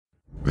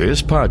This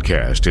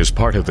podcast is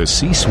part of the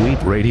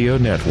C-Suite Radio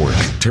Network,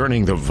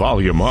 turning the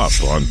volume up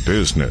on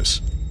business.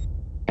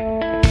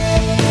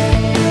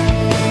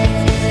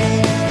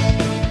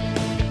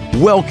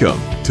 Welcome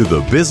to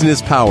the Business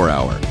Power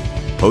Hour,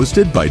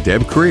 hosted by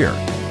Deb Creer.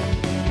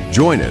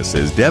 Join us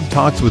as Deb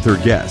talks with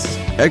her guests,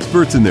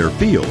 experts in their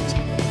fields,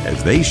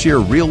 as they share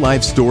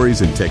real-life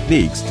stories and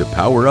techniques to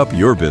power up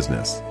your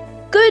business.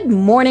 Good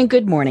morning,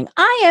 good morning.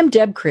 I am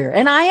Deb Creer,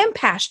 and I am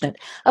passionate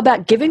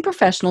about giving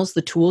professionals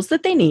the tools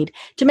that they need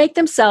to make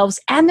themselves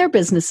and their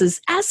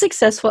businesses as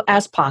successful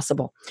as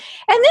possible.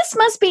 And this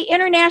must be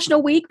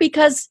International Week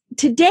because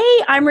today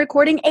I'm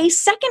recording a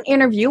second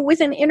interview with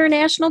an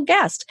international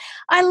guest.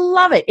 I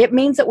love it. It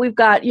means that we've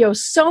got,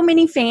 so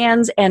many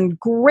fans and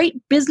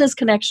great business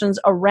connections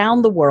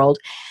around the world.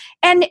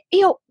 And,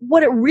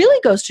 what it really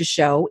goes to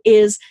show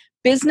is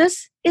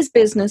business is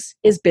business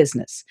is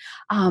business.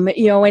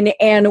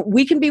 And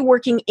we can be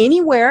working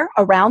anywhere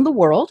around the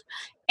world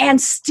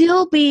and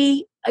still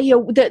be,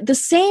 the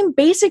same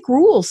basic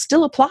rules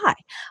still apply.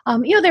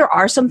 There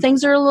are some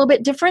things that are a little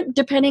bit different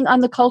depending on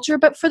the culture,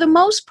 but for the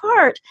most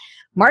part,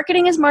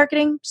 marketing is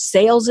marketing,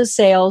 sales is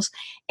sales.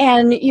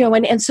 And,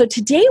 and so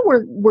today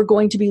we're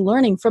going to be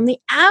learning from the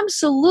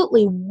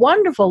absolutely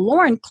wonderful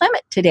Lauren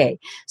Clemett today.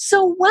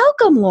 So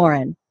welcome,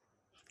 Lauren.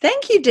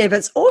 Thank you, Deb.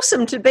 It's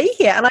awesome to be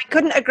here. And I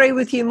couldn't agree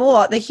with you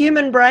more. The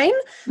human brain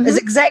is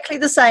exactly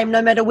the same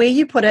no matter where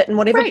you put it and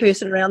whatever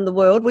person around the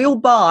world. We all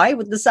buy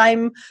with the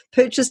same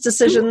purchase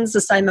decisions,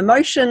 the same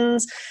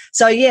emotions.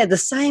 So, the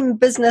same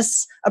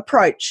business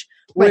approach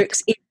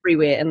works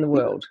everywhere in the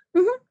world.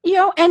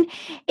 And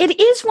it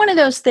is one of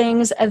those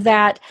things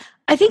that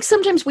I think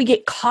sometimes we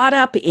get caught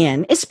up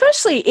in,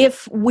 especially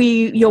if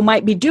we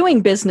might be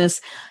doing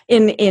business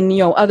in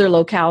other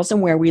locales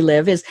and where we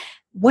live, is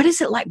what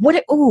is it like? What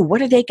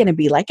are they going to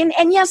be like? And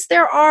yes,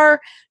 there are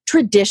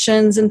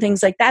traditions and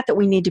things like that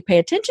we need to pay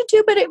attention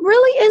to, but it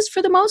really is,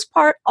 for the most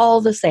part,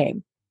 all the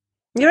same.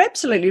 You're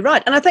absolutely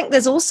right. And I think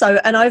there's also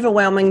an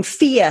overwhelming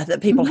fear that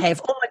people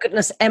have. Oh my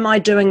goodness, am I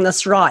doing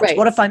this right?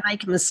 What if I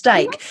make a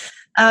mistake?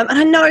 And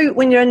I know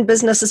when you're in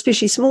business,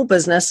 especially small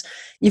business,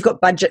 you've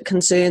got budget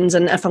concerns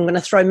and if I'm going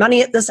to throw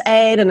money at this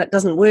ad and it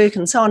doesn't work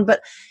and so on.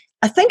 But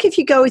I think if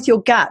you go with your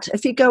gut,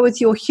 if you go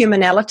with your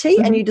humanality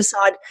and you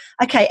decide,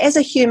 okay, as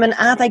a human,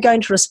 are they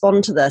going to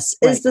respond to this?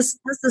 Does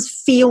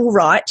this feel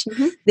right?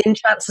 Then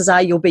chances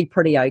are you'll be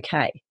pretty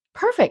okay.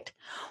 Perfect.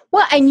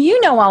 Well, and you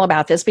know all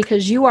about this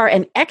because you are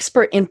an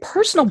expert in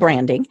personal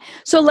branding.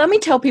 So let me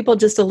tell people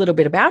just a little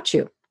bit about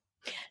you.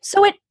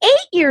 So at 8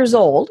 years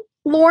old,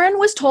 Lauren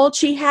was told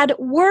she had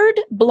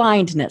word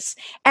blindness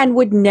and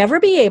would never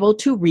be able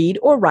to read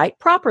or write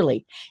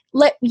properly.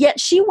 Yet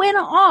she went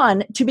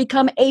on to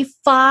become a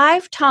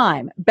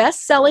 5-time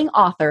best-selling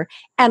author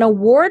and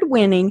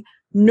award-winning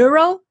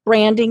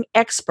neuro-branding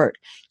expert,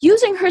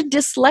 using her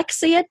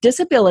dyslexia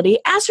disability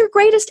as her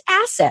greatest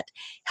asset,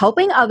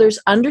 helping others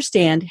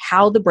understand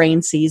how the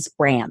brain sees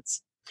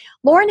brands.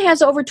 Lauren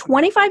has over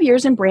 25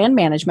 years in brand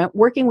management,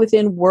 working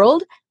within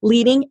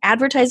world-leading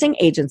advertising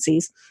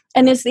agencies,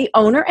 and is the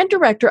owner and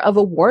director of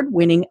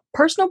award-winning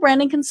personal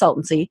branding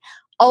consultancy,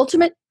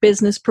 Ultimate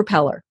Business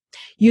Propeller,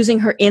 using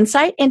her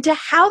insight into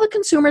how the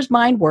consumer's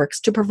mind works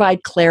to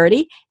provide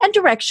clarity and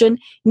direction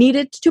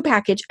needed to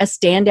package a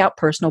standout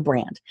personal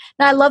brand.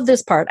 Now, I love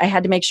this part. I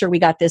had to make sure we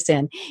got this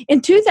in.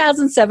 In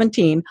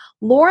 2017,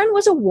 Lauren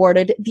was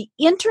awarded the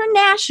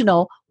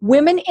International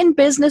Women in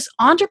Business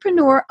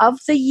Entrepreneur of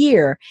the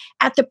Year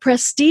at the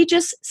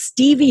prestigious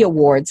Stevie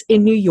Awards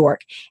in New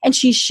York, and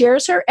she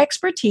shares her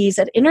expertise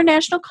at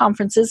international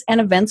conferences and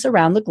events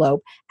around the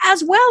globe,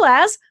 as well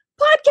as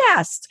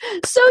podcasts.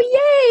 So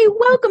yay!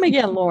 Welcome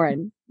again,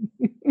 Lauren.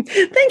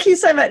 Thank you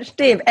so much,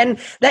 Deb. And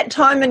that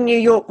time in New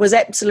York was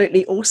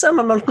absolutely awesome.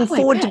 I'm looking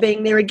forward to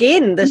being there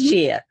again this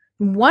year.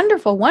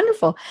 Wonderful,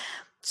 wonderful.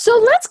 So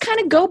let's kind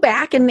of go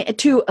back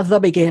to the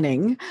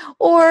beginning,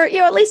 or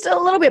at least a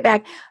little bit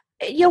back.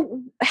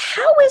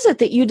 How is it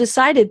that you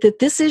decided that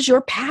this is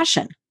your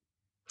passion?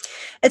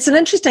 It's an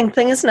interesting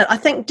thing, isn't it? I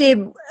think,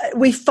 Deb,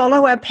 we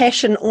follow our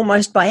passion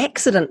almost by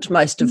accident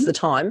most of the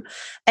time.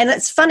 And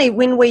it's funny,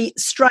 when we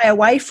stray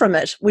away from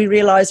it, we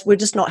realise we're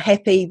just not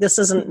happy, this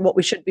isn't what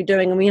we should be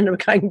doing, and we end up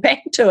going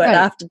back to it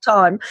after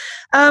time.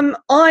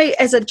 I,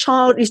 as a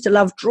child, used to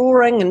love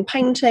drawing and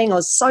painting. I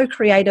was so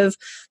creative.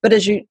 But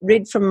as you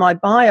read from my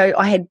bio,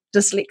 I had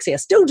dyslexia,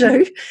 still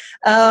do,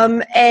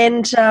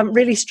 and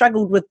really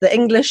struggled with the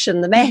English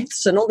and the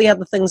maths and all the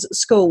other things at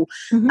school.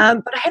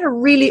 But I had a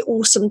really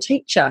awesome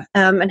teacher,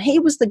 and he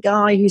was the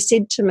guy who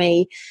said to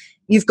me,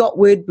 you've got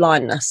word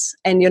blindness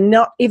and you're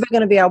not ever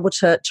going to be able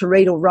to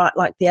read or write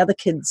like the other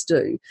kids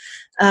do.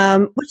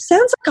 which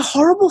sounds like a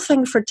horrible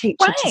thing for a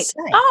teacher to say.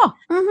 Oh,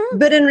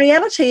 but in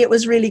reality, it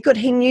was really good.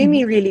 He knew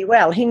me really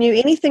well. He knew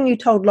anything you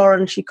told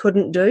Lauren she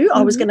couldn't do,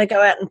 I was going to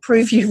go out and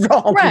prove you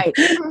wrong. Right.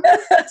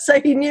 So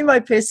he knew my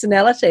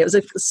personality. It was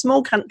a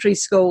small country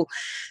school.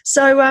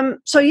 So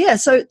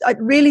I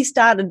really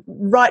started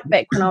right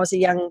back when I was a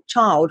young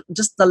child,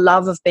 just the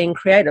love of being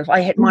creative. I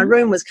had my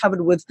room was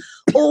covered with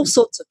all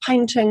sorts of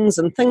paintings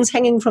and things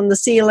hanging from the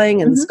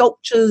ceiling and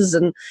sculptures,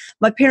 and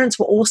my parents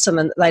were awesome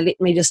and they let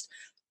me just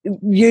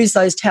use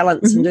those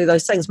talents and do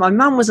those things. My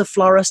mum was a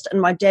florist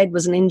and my dad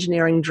was an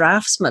engineering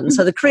draftsman,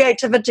 so the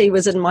creativity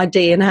was in my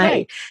DNA.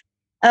 Right.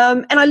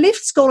 And I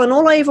left school and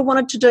all I ever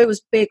wanted to do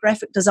was be a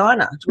graphic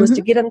designer, was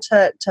to get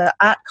into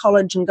art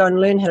college and go and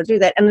learn how to do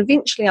that. And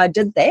eventually I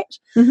did that.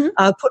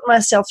 I put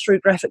myself through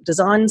graphic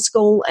design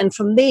school, and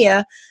from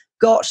there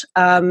got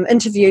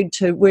interviewed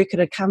to work at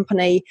a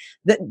company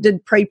that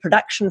did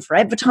pre-production for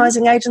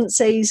advertising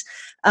agencies.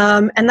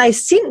 And they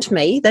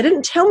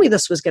didn't tell me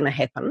this was going to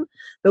happen,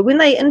 but when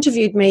they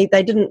interviewed me,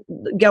 they didn't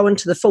go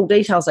into the full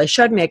details. They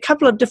showed me a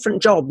couple of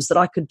different jobs that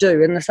I could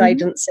do in this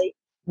agency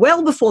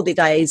well before the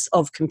days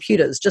of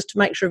computers, just to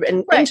make sure,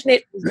 and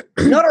internet was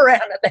not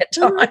around at that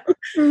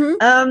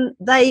time.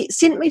 They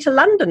sent me to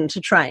London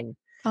to train.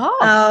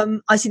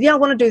 I said, I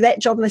want to do that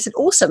job. And they said,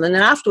 awesome. And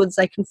then afterwards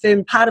they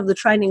confirmed part of the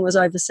training was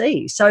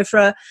overseas. So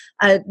for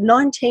a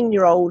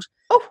 19-year-old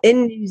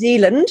in New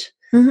Zealand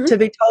to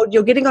be told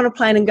you're getting on a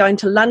plane and going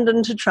to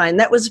London to train,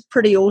 that was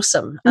pretty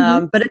awesome.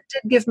 But it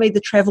did give me the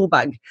travel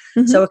bug.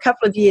 So a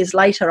couple of years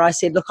later I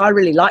said, look, I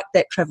really like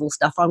that travel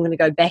stuff. I'm going to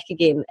go back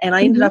again. And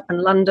I ended up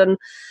in London.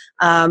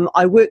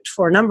 I worked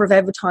for a number of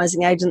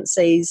advertising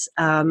agencies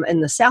in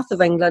the south of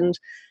England,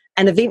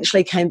 and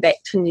eventually came back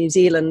to New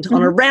Zealand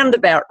on a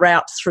roundabout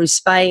route through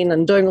Spain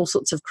and doing all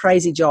sorts of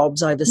crazy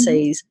jobs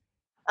overseas,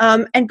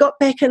 and got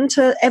back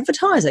into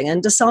advertising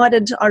and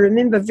decided, I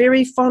remember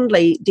very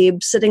fondly,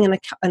 Deb, sitting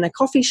in a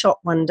coffee shop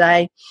one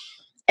day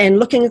and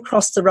looking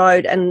across the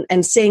road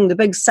and seeing the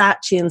big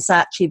Saatchi &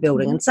 Saatchi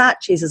building. And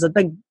Saatchi's is a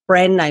big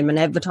brand name in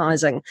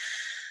advertising.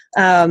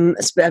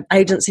 It's an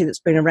agency that's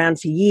been around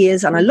for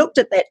years, and I looked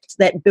at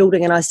that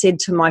building and I said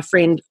to my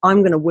friend,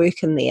 I'm going to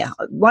work in there.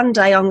 One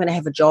day I'm going to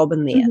have a job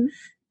in there.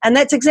 And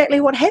that's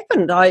exactly what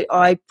happened.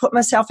 I put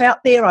myself out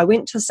there. I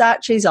went to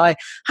Saatchi's. I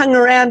hung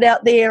around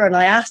out there and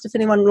I asked if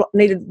anyone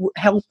needed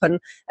help, and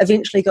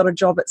eventually got a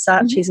job at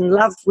Saatchi's and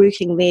loved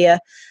working there.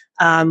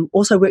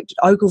 Also worked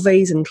at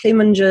Ogilvy's and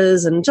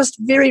Clemenger's, and just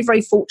very,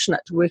 very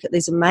fortunate to work at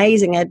these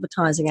amazing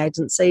advertising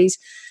agencies.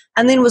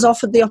 And then was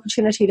offered the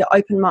opportunity to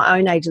open my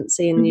own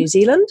agency in New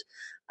Zealand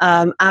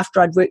after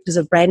I'd worked as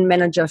a brand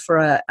manager for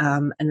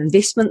an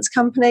investments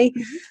company.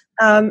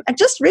 And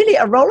just really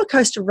a roller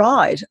coaster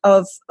ride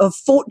of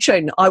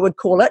fortune, I would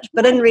call it.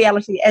 But in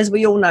reality, as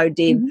we all know,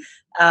 Deb,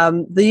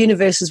 the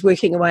universe is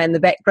working away in the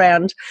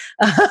background.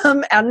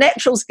 Our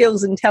natural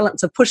skills and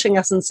talents are pushing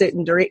us in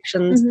certain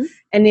directions.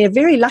 And they're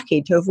very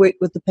lucky to have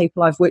worked with the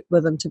people I've worked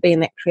with and to be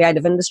in that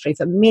creative industry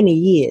for many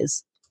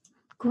years.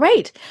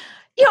 Great.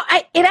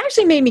 It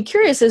actually made me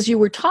curious as you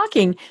were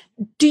talking.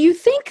 Do you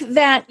think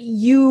that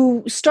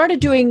you started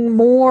doing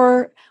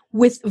more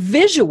with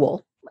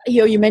visual?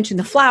 You mentioned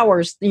the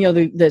flowers,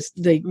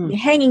 the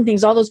hanging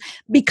things, all those,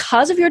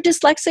 because of your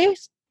dyslexia?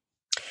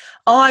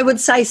 I would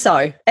say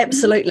so.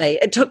 Absolutely.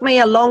 It took me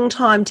a long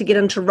time to get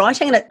into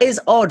writing, and it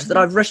is odd that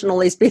I've written all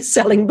these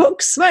best-selling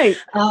books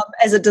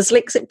as a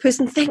dyslexic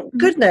person. Thank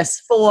goodness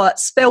for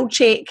spell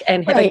check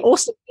and having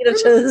awesome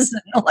editors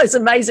and all those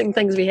amazing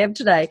things we have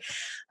today.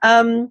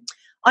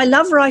 I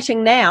love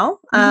writing now,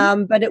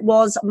 but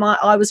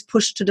I was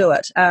pushed to do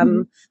it.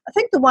 I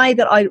think the way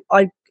that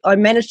I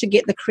managed to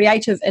get the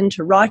creative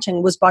into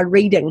writing was by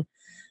reading.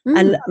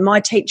 And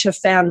my teacher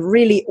found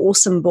really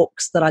awesome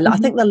books that I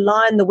think The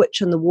Lion, the Witch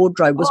and the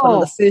Wardrobe was one of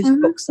the first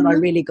books that I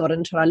really got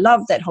into. I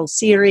loved that whole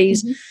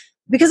series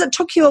because it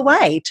took you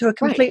away to a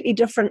completely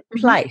different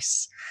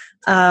place.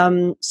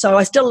 So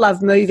I still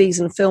love movies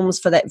and films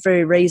for that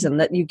very reason,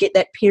 that you get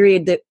that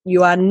period that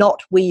you are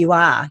not where you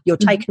are. You're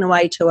taken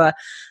away to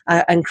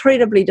an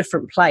incredibly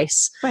different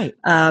place,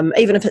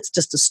 even if it's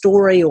just a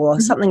story or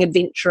something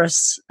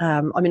adventurous.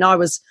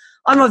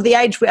 I'm of the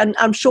age where, and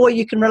I'm sure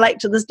you can relate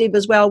to this, Deb,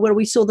 as well, where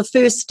we saw the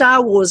first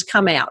Star Wars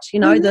come out,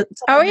 that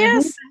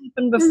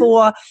happened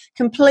before,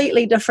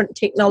 completely different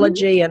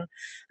technology and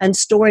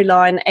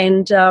storyline,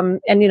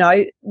 and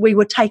we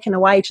were taken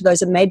away to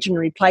those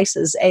imaginary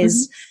places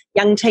as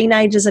young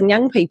teenagers and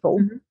young people.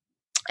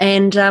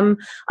 And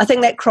I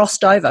think that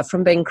crossed over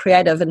from being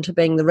creative into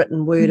being the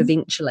written word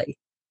eventually.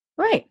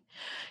 Right.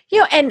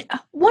 And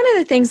one of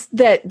the things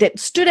that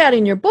stood out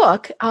in your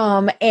book,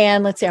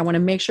 and let's see, I want to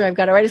make sure I've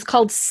got it right. It's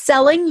called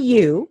Selling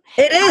You.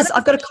 It is.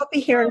 I've got a copy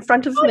here in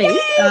front of me.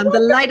 The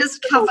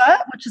latest cover,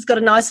 which has got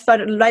a nice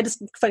photo, the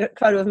latest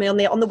photo of me on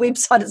there. On the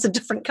website, it's a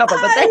different cover.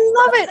 But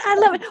I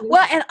love it.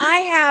 Well, and I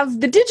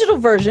have the digital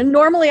version.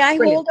 Normally, I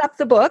hold up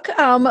the book.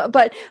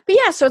 But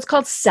yeah, so it's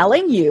called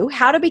Selling You,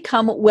 How to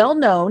Become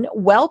Well-Known,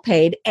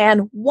 Well-Paid,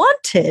 and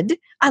Wanted.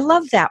 I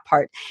love that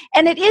part.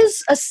 And it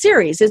is a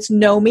series. It's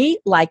Know Me,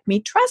 Like Me,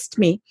 Trust trust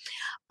me.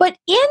 But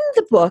in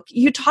the book,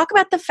 you talk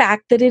about the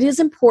fact that it is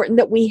important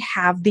that we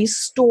have these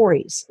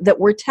stories that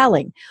we're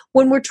telling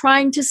when we're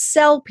trying to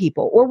sell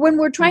people or when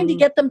we're trying to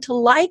get them to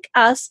like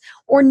us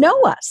or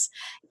know us.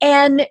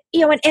 And,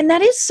 and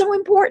that is so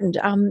important.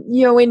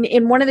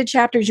 In one of the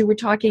chapters you were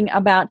talking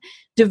about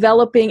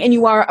developing, and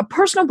you are a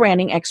personal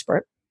branding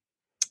expert,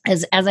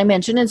 as I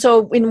mentioned. And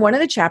so in one of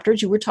the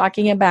chapters you were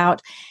talking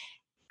about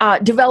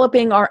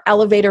developing our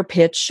elevator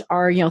pitch,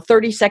 our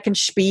 30-second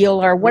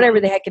spiel, or whatever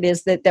the heck it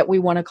is that we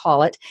want to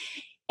call it.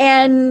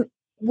 And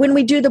when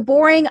we do the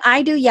boring,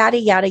 I do yada,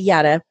 yada,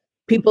 yada,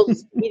 people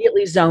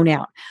immediately zone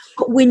out.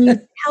 But when you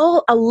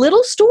tell a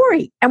little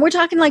story, and we're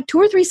talking like 2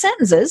 or 3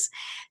 sentences,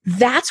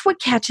 that's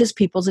what catches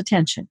people's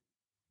attention.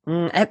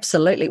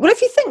 Absolutely. Well,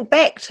 if you think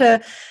back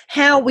to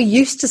how we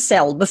used to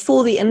sell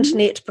before the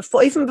internet,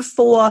 even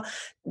before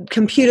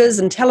computers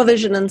and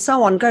television and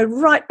so on, go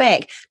right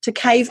back to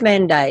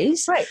caveman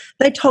days. Right.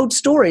 They told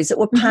stories that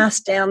were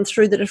passed down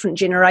through the different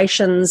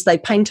generations. They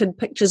painted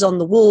pictures on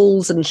the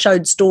walls and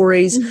showed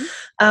stories.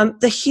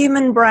 The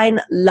human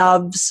brain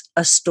loves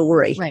a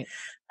story. Right.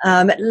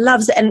 It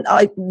loves it. And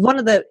one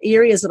of the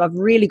areas that I've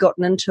really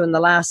gotten into in the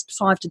last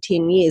 5 to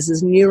 10 years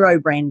is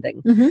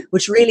neurobranding,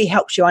 which really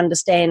helps you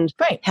understand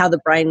how the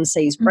brain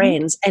sees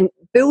brands, and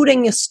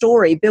building a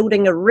story,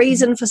 building a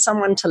reason for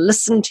someone to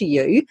listen to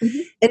you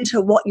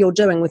into what you're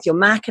doing with your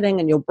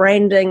marketing and your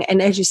branding.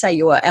 And as you say,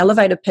 your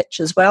elevator pitch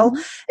as well.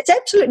 It's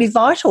absolutely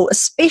vital,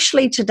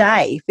 especially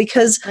today,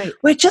 because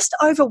we're just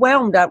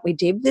overwhelmed, aren't we,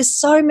 Deb? There's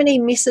so many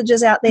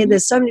messages out there.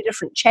 There's so many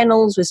different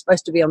channels. We're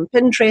supposed to be on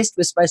Pinterest.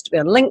 We're supposed to be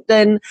on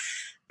LinkedIn.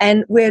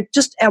 And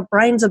our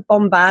brains are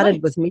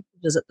bombarded with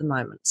messages at the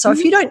moment. So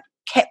if you don't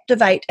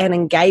captivate and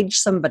engage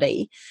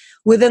somebody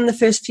within the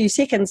first few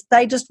seconds,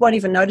 they just won't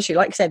even notice you.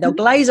 Like you said, they'll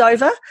glaze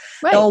over,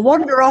 they'll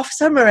wander off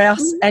somewhere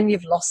else, and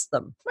you've lost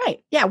them.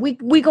 Right. Yeah. We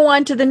go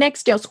on to the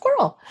next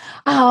squirrel.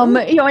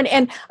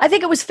 And I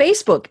think it was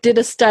Facebook did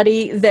a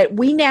study that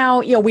we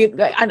now,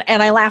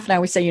 and I laugh and I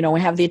always say,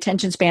 we have the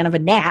attention span of a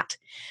gnat,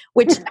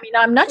 which,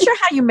 I'm not sure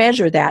how you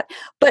measure that,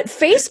 but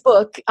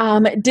Facebook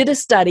did a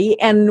study,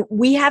 and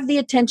we have the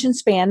attention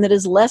span that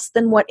is less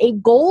than what a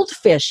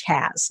goldfish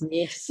has.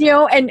 Yes.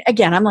 And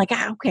again, I'm like,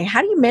 okay,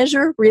 how do you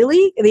measure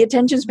really the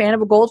attention span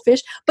of a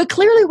goldfish? But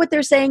clearly what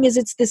they're saying is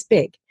it's this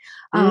big.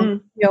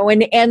 And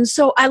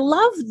so I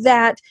love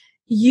that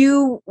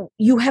you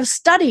have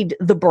studied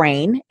the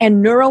brain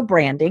and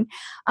neurobranding.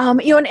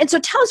 And so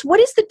tell us, what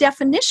is the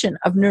definition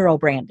of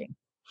neurobranding?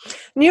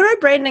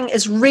 Neurobranding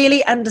is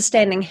really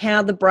understanding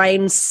how the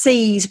brain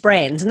sees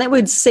brands. And that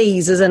word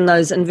sees is in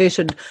those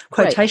inverted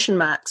quotation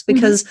marks,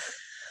 because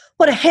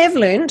what I have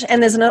learned,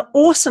 and there's an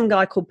awesome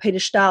guy called Peter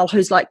Stahl,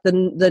 who's like the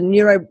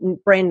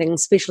neurobranding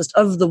specialist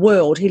of the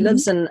world. He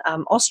lives in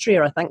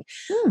Austria, I think.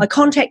 I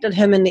contacted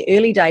him in the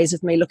early days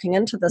of me looking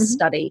into this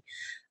study,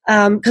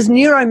 because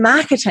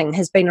neuromarketing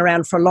has been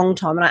around for a long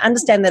time, and I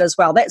understand that as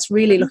well. That's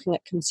really looking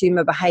at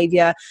consumer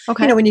behavior.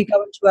 When you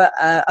go into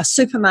a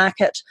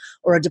supermarket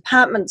or a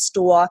department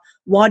store,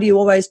 why do you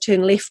always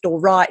turn left or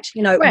right?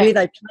 Where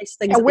they place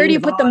things. Where do you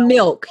put the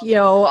milk?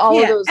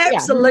 All of those.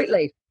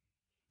 Absolutely.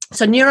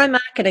 So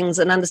neuromarketing is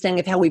an understanding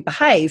of how we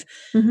behave.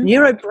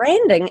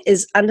 Neurobranding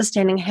is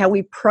understanding how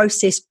we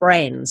process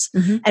brands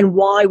and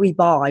why we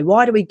buy.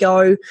 Why do we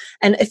go?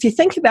 And if you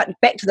think about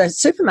back to the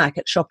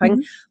supermarket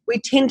shopping, we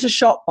tend to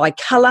shop by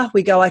colour.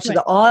 We go out to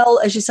the aisle,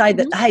 as you say,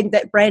 that, hey,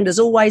 that brand is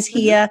always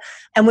here.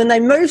 And when they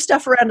move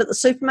stuff around at the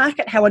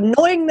supermarket, how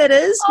annoying that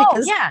is,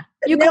 because I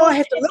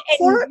have to look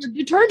for it. Your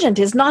detergent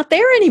is not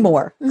there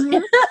anymore.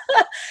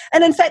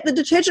 And in fact, the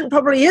detergent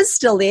probably is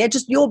still there,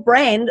 just your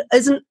brand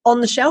isn't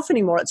on the shelf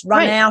anymore. It's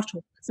run out.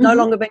 It's no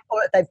longer being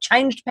bought. They've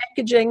changed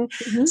packaging.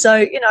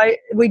 So,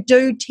 we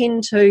do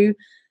tend to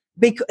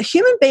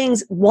human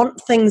beings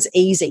want things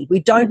easy. We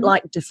don't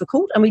like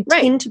difficult, and we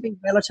tend to be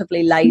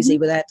relatively lazy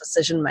with our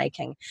decision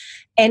making.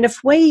 And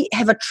if we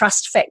have a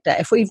trust factor,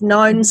 if we've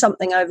known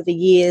something over the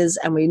years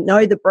and we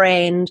know the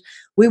brand,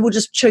 we will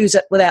just choose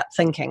it without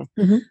thinking.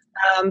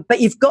 But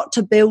you've got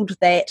to build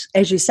that,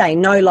 as you say,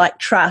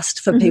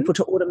 trust for people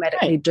to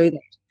automatically do that.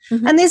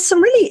 And there's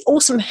some really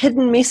awesome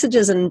hidden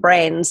messages in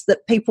brands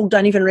that people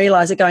don't even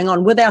realize are going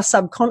on with our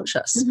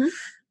subconscious.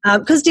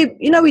 Because,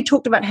 we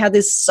talked about how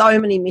there's so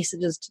many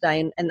messages today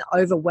in the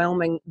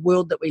overwhelming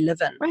world that we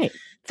live in. Right.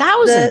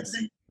 Thousands.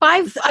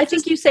 I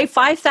think you say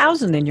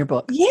 5,000 in your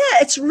book. Yeah,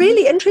 it's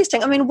really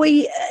interesting.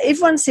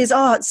 Everyone says,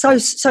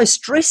 it's so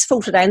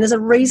stressful today, and there's a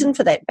reason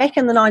for that. Back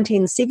in the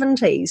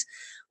 1970s,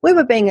 we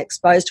were being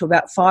exposed to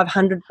about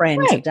 500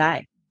 brands a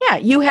day. Yeah,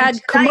 you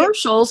had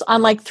commercials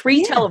on like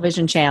 3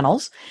 television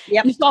channels.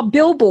 You saw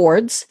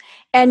billboards,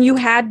 and you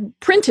had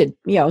printed,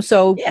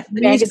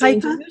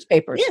 magazines and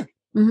newspapers. Yeah.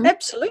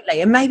 Absolutely.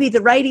 And maybe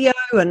the radio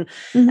and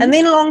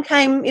then along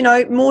came,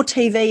 more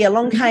TV,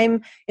 along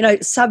came,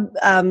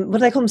 what do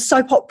they call them,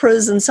 soap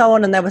operas and so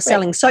on, and they were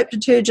selling soap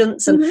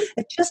detergents, and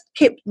it just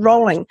kept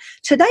rolling.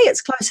 Today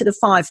it's closer to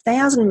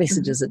 5,000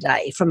 messages a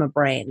day from a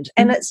brand,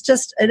 and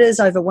it is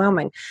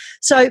overwhelming.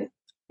 So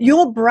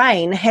your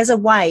brain has a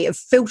way of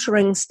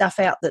filtering stuff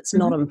out that's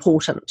not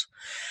important.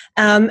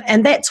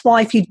 And that's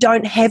why if you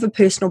don't have a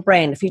personal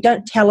brand, if you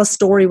don't tell a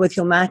story with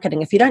your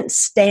marketing, if you don't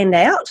stand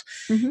out,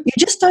 you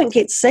just don't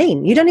get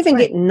seen. You don't even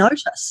get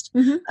noticed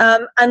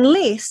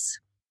unless,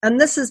 and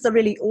this is the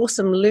really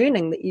awesome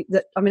learning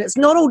that it's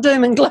not all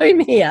doom and gloom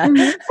here.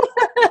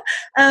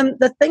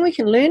 The thing we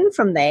can learn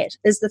from that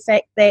is the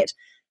fact that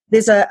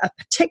there's a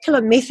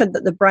particular method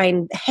that the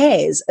brain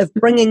has of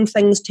bringing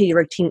things to your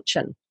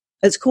attention.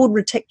 It's called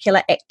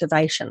reticular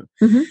activation.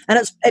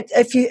 And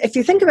if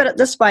you think about it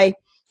this way,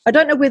 I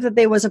don't know whether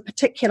there was a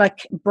particular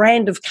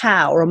brand of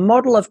car or a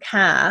model of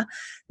car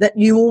that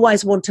you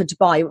always wanted to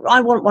buy.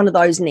 I want one of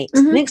those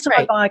next. Next time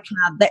I buy a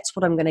car, that's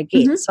what I'm going to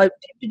get. So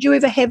did you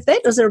ever have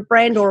that? Was there a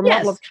brand or a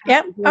model of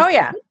car? Oh,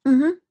 yeah.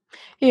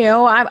 You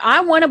know,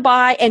 I want to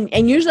buy,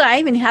 and usually I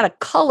even had a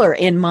color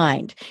in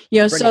mind,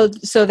 you know,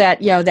 so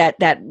that, you know, that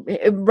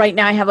right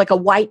now I have like a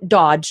white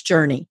Dodge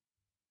Journey.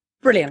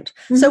 Brilliant.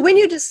 So when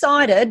you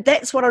decided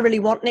that's what I really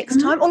want next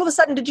time, all of a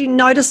sudden did you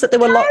notice that there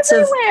were lots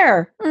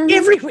everywhere.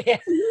 Everywhere.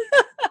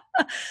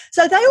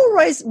 So they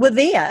always were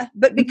there,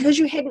 but because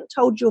you hadn't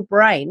told your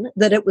brain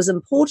that it was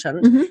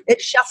important, it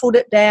shuffled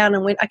it down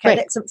and went, okay,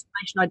 that's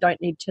information I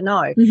don't need to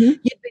know. You'd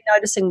be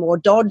noticing more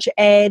Dodge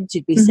ads,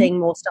 you'd be seeing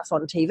more stuff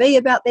on TV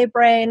about their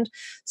brand.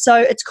 So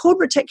it's called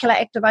reticular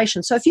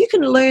activation. So if you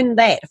can learn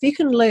that, if you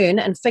can learn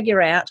and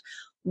figure out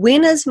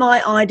when is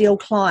my ideal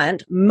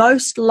client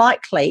most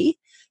likely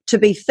to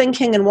be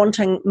thinking and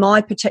wanting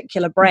my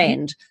particular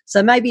brand.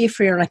 So maybe if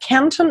you're an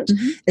accountant,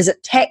 is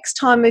it tax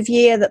time of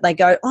year that they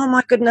go, oh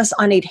my goodness,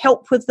 I need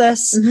help with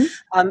this.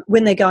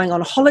 When they're going on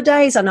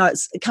holidays, I know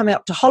it's coming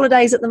up to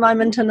holidays at the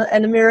moment in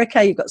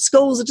America, you've got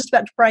schools are just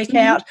about to break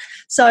out.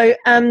 So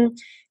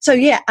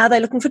yeah, are they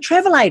looking for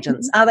travel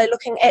agents? Are they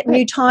looking at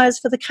new tyres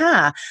for the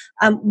car?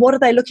 What are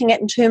they looking at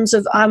in terms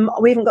of,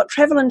 we haven't got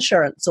travel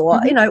insurance,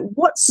 or, you know,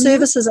 what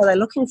services are they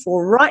looking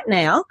for right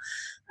now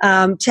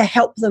to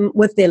help them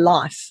with their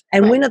life?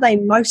 And when are they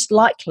most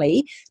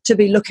likely to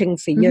be looking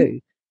for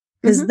you?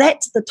 Because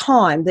that's the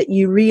time that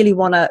you really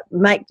want to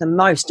make the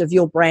most of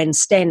your brand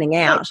standing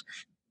out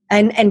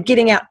and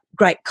getting out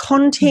great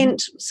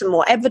content, some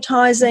more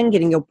advertising,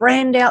 getting your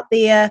brand out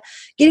there,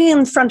 getting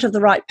in front of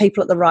the right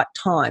people at the right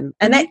time.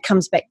 And that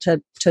comes back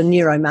to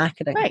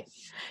neuromarketing. Right.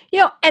 You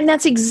know, and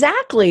that's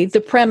exactly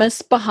the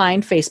premise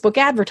behind Facebook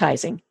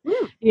advertising.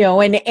 You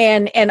know,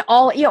 and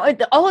all, you know,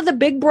 all of the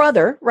Big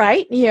Brother,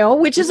 right? You know,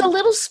 which is a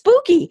little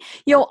spooky.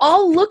 You know,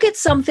 I'll look at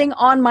something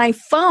on my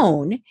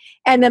phone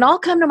and then I'll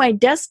come to my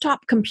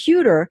desktop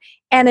computer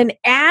and an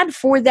ad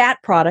for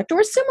that product or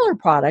a similar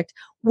product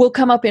will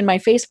come up in my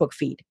Facebook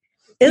feed.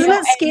 Isn't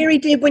it scary,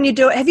 Deb, when you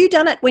do it? Have you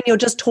done it when you're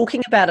just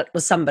talking about it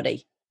with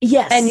somebody?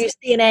 Yes. And you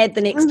see an ad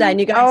the next day and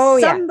you go,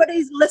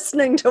 somebody's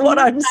listening to what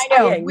I'm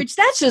saying. Which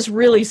that's just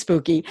really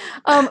spooky.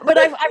 But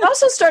I've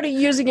also started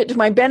using it to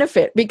my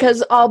benefit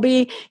because I'll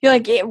be, you know,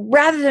 like,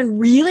 rather than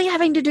really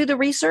having to do the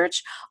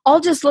research, I'll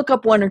just look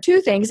up one or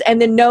two things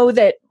and then know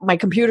that my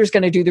computer's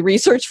going to do the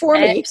research for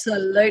me.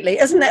 Absolutely.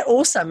 Isn't that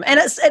awesome? And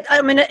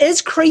it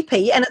is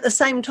creepy and at the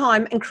same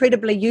time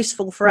incredibly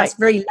useful for us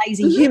very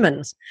lazy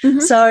humans.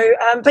 So,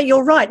 but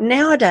you're right.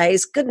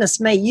 Nowadays, goodness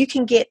me, you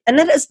can get, and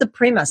that is the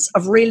premise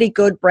of really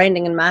good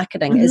branding and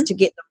marketing, is to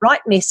get the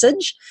right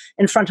message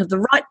in front of the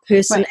right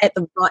person at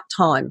the right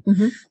time.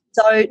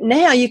 So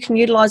now you can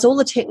utilize all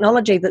the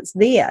technology that's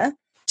there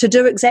to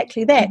do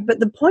exactly that.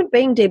 But the point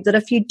being, Deb, that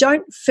if you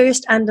don't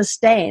first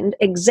understand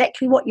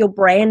exactly what your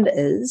brand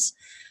is,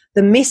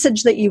 the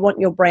message that you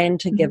want your brand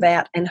to give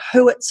out and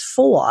who it's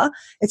for,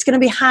 it's going to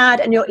be hard,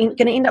 and you're going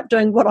to end up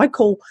doing what I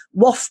call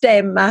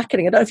WOFTAM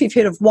marketing. I don't know if you've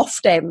heard of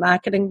WOFTAM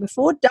marketing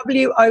before,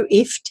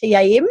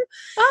 WOFTAM.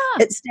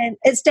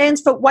 It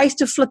stands for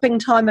waste of flipping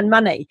time and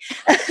money.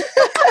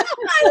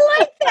 I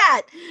like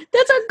that.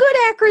 That's a good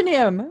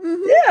acronym.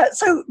 Yeah,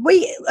 so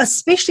we,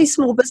 especially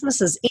small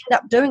businesses, end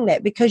up doing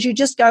that because you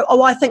just go,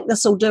 oh, I think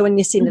this will do, and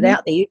you send it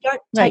out there. You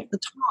don't take the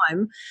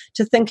time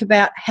to think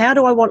about, how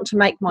do I want to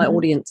make my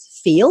audience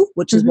feel,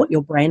 which is what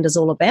your brand is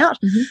all about,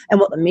 and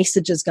what the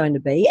message is going to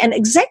be, and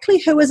exactly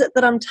who is it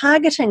that I'm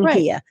targeting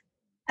here.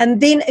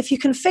 And then if you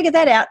can figure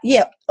that out,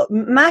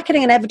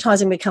 marketing and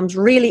advertising becomes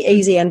really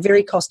easy and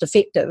very cost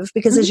effective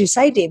because, as you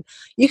say, Deb,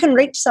 you can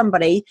reach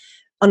somebody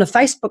on a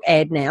Facebook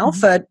ad now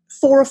for $4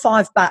 or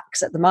 $5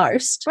 at the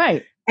most,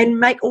 and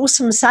make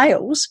awesome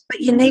sales, but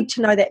you need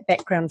to know that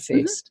background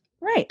first.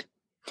 Right.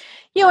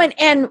 You know,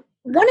 and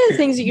one of the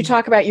things that you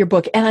talk about in your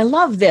book, and I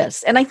love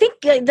this, and I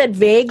think that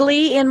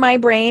vaguely in my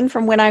brain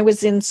from when I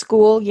was in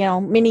school, you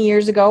know, many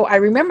years ago, I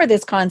remember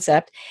this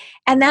concept,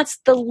 and that's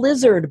the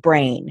lizard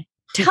brain.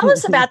 Tell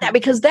us about that,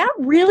 because that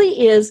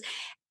really is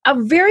a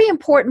very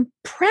important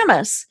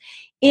premise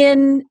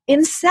in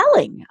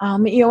selling,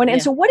 you know,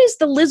 and so what is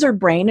the lizard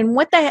brain, and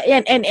what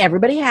and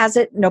everybody has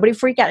it. Nobody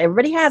freak out.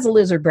 Everybody has a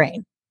lizard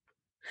brain.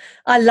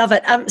 I love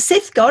it.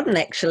 Seth Godin,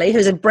 actually,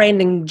 who's a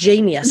branding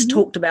genius,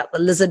 talked about the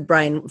lizard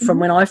brain from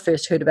when I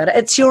first heard about it.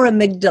 It's your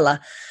amygdala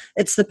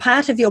It's the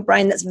part of your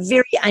brain that's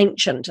very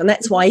ancient, and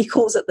that's why he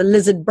calls it the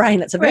lizard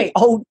brain. It's a very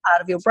old part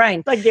of your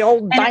brain. Like the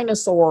old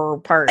dinosaur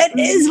part. It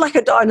is like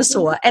a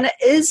dinosaur, and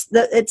it's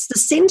the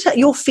center,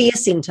 your fear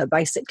center,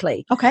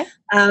 basically. Okay.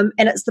 And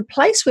it's the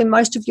place where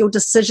most of your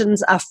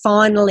decisions are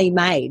finally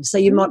made. So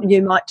you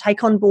might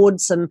take on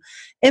board some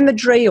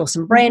imagery or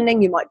some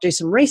branding. You might do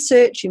some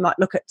research. You might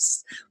look at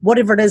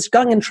whatever it is,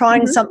 going and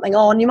trying something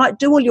on. You might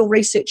do all your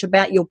research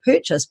about your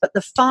purchase, but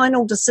the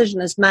final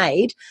decision is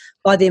made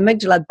by the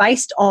amygdala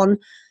based on,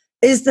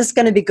 is this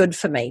going to be good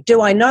for me?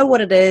 Do I know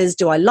what it is?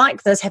 Do I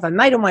like this? Have I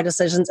made all my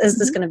decisions? Is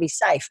this going to be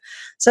safe?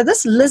 So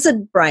this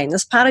lizard brain,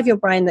 this part of your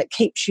brain that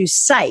keeps you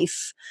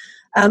safe,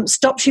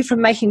 stops you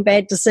from making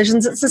bad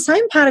decisions. It's the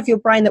same part of your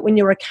brain that when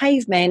you were a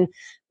caveman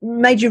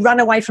made you run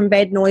away from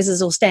bad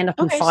noises or stand up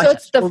and fight.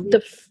 So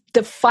it's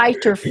the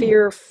fight or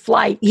fear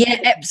flight. Yeah,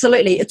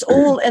 absolutely. It's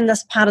all in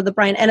this part of the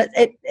brain. And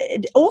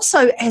it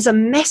also has a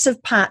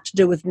massive part to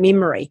do with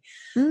memory.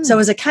 So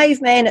as a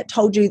caveman, it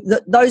told you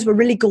that those were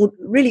really good,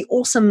 really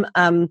awesome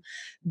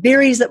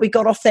berries that we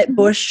got off that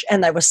bush,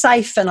 and they were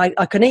safe and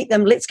I could eat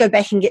them. Let's go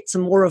back and get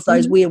some more of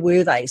those. Where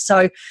were they?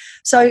 So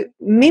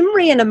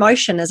memory and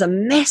emotion is a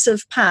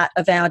massive part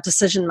of our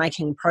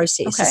decision-making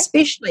process,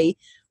 especially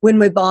when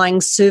we're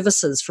buying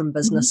services from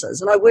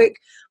businesses. And I work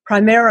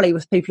primarily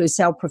with people who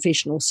sell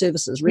professional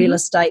services, real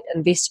estate,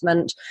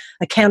 investment,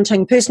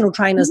 accounting, personal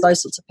trainers,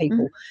 those sorts of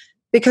people,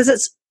 because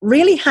it's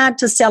really hard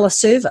to sell a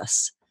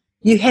service.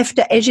 You have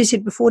to, as you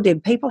said before,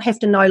 Deb, people have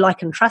to know,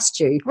 like, and trust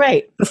you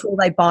before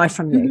they buy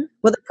from you.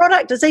 Well, the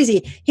product is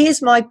easy.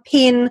 Here's my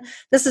pen.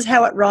 This is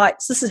how it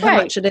writes. This is how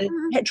much it is.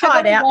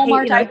 Try it out.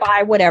 Walmart, I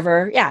buy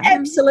whatever. Yeah,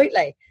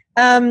 absolutely.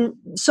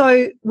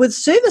 So with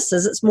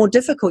services, it's more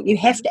difficult. You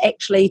have to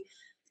actually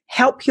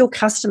help your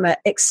customer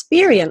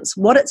experience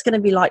what it's going to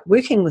be like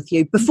working with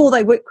you before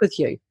they work with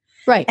you.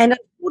 Right. And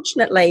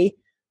unfortunately,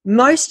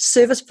 most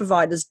service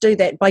providers do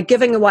that by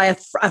giving away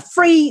a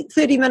free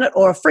 30-minute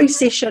or a free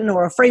session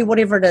or a free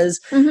whatever it is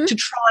to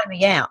try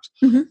me out.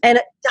 And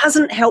it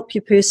doesn't help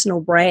your personal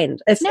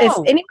brand. If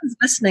anyone's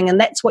listening and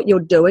that's what you're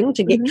doing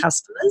to get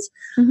customers,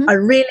 I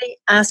really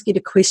ask you to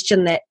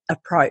question that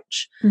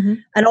approach.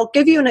 And I'll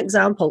give you an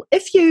example.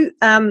 If you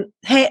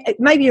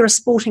maybe you're a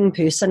sporting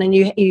person and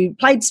you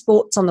played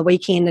sports on the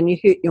weekend and you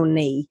hurt your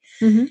knee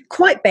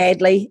quite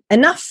badly,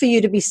 enough for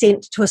you to be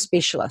sent to a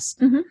specialist.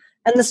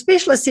 And the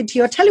specialist said to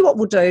you, I'll tell you what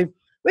we'll do.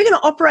 We're going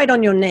to operate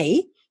on your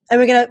knee and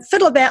we're going to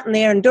fiddle about in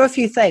there and do a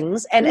few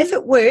things. And if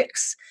it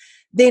works,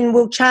 then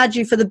we'll charge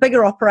you for the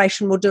bigger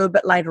operation we'll do a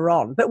bit later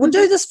on. But we'll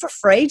do this for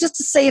free just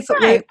to see if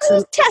it works.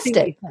 And test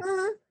it.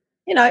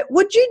 You know,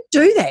 would you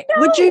do that?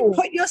 No. Would you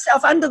put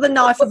yourself under the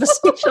knife of a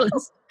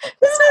specialist?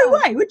 There's no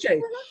way, would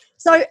you?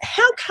 So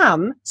how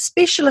come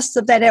specialists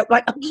of that,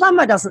 like a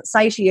plumber doesn't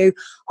say to you,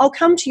 I'll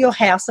come to your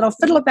house and I'll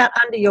fiddle about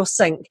under your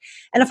sink.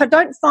 And if I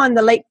don't find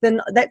the leak, then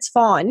that's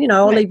fine. You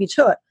know, I'll leave you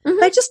to it.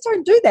 They just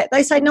don't do that.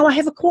 They say, no, I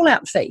have a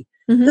call-out fee.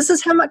 This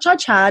is how much I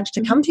charge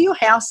to come to your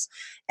house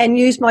and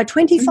use my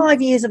 25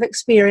 years of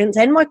experience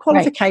and my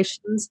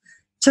qualifications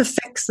to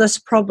fix this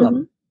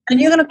problem.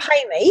 And you're going to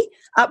pay me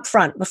up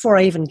front before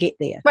I even get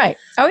there. Right.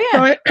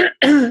 Oh,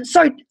 yeah.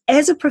 So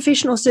as a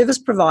professional service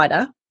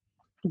provider,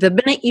 the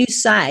minute you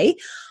say,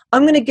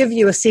 I'm going to give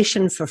you a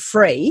session for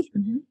free,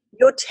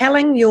 you're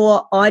telling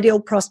your ideal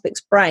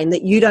prospect's brain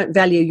that you don't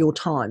value your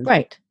time.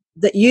 Right.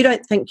 That you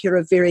don't think you're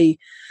a very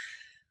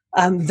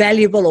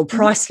valuable or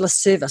priceless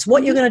service.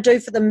 What you're going to do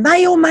for them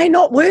may or may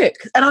not work.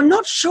 And I'm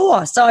not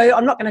sure. So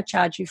I'm not going to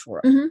charge you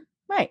for it.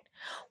 Right.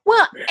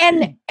 Well,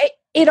 and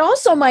it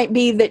also might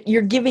be that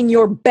you're giving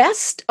your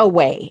best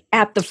away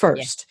at the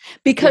first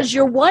because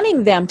you're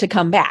wanting them to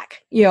come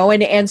back, you know,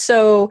 and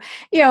so,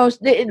 you know,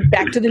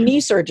 back to the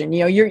knee surgeon,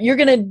 you know, you're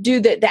going to do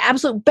the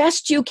absolute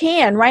best you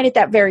can right at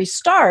that very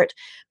start,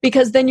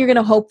 because then you're going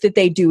to hope that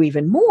they do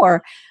even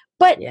more.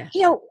 But,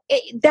 you know,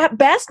 that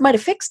best might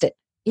have fixed it.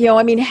 You know,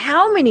 I mean,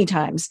 how many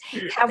times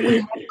have we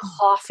had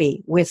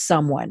coffee with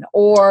someone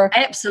or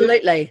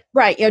absolutely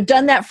right, you know,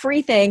 done that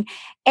free thing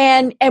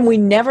and we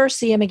never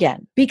see them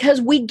again because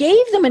we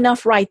gave them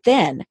enough right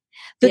then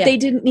that they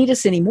didn't need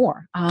us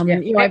anymore.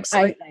 You know,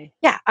 absolutely.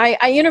 I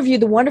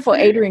interviewed the wonderful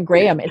Adrienne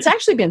Graham. It's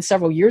actually been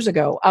several years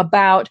ago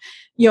about,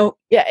 you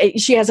know,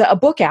 she has a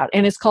book out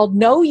and it's called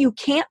No, You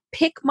Can't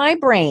Pick My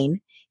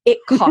Brain. It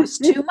costs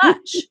too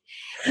much.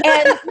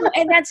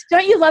 And that's,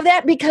 don't you love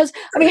that? Because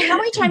I mean, how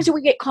many times do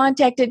we get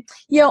contacted,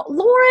 you know,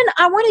 Lauren,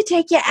 I want to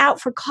take you out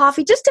for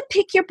coffee just to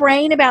pick your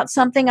brain about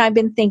something I've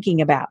been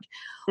thinking about.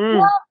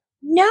 Well,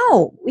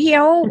 no, you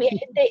know,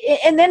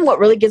 and then what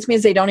really gets me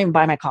is they don't even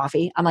buy my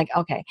coffee. I'm like,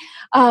 okay.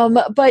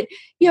 But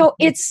you know,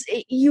 it's,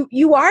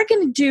 you are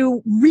going to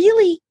do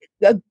really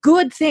a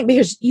good thing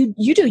because you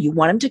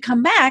want them to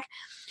come back.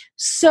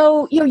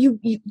 So, you know,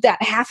 you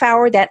that half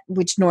hour, that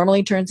which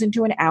normally turns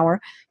into an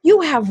hour, you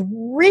have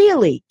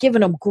really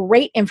given them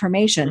great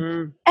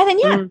information. And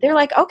then, they're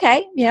like,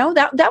 okay, you know,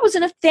 that was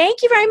enough.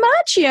 Thank you very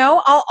much. You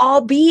know,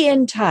 I'll be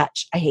in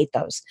touch. I hate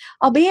those.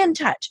 I'll be in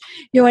touch.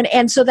 You know,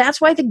 and so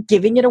that's why the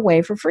giving it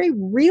away for free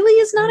really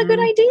is not a good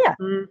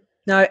idea.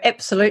 No,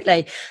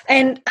 absolutely.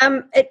 And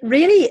it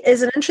really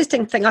is an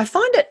interesting thing. I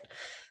find it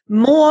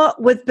more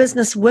with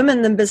business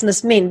women than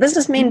business men.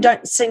 Business men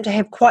don't seem to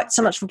have quite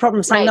so much of a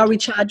problem saying, no, we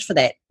charge for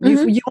that. You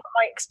want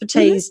my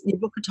expertise, you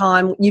book a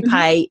time, you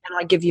pay, and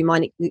I give you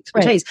my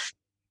expertise.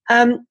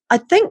 Right. I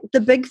think the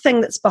big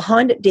thing that's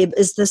behind it, Deb,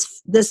 is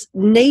this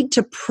need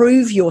to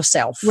prove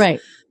yourself.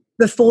 Right.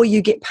 Before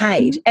you get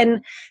paid.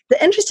 And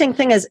the interesting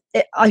thing is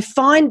I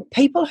find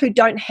people who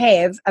don't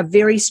have a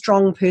very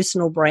strong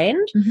personal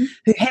brand,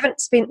 who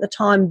haven't spent the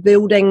time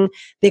building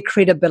their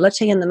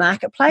credibility in the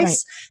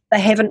marketplace, they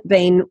haven't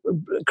been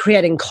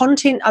creating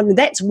content. I mean,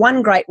 that's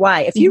one great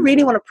way. If you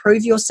really want to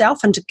prove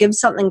yourself and to give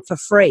something for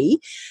free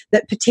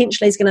that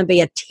potentially is going to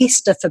be a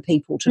tester for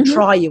people to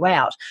try you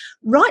out,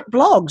 write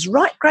blogs,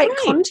 write great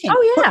content,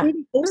 put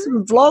really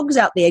awesome vlogs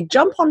out there,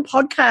 jump on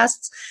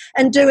podcasts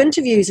and do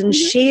interviews and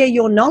share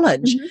your knowledge.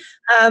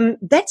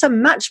 That's a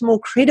much more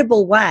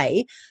credible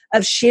way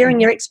of sharing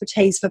your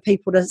expertise for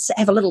people to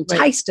have a little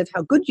taste of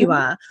how good you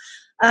are.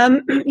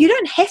 You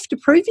don't have to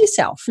prove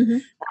yourself.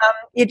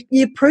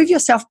 You prove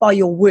yourself by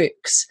your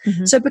works.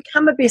 So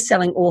become a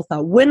best-selling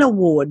author, win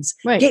awards,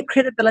 get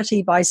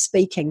credibility by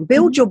speaking,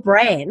 build your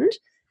brand,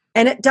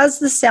 and it does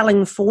the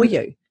selling for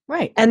you.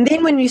 Right. And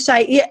then when you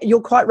say, yeah,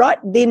 you're quite right,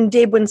 then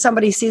Deb, when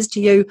somebody says to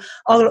you,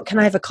 oh, look, can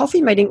I have a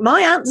coffee meeting?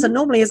 My answer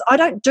normally is, I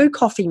don't do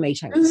coffee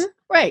meetings.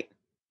 Right.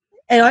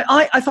 And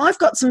if I've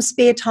got some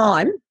spare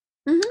time,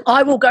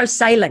 I will go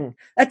sailing.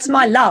 That's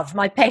my love,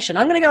 my passion.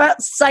 I'm going to go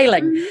out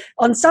sailing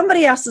on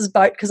somebody else's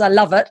boat because I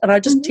love it and I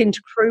just tend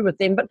to crew with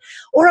them.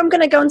 Or I'm going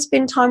to go and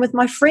spend time with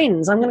my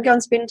friends. I'm going to go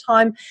and spend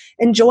time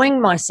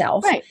enjoying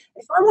myself. Right.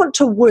 If I want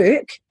to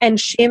work and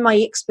share my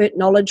expert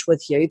knowledge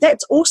with you,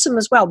 that's awesome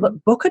as well.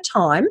 But book a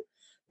time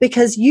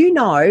because you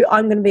know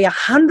I'm going to be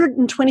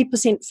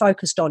 120%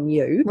 focused on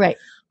you. Right.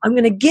 I'm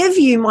going to give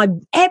you my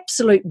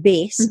absolute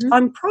best.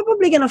 I'm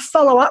probably going to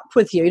follow up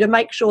with you to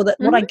make sure that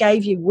what I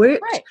gave you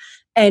worked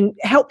and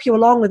help you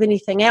along with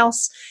anything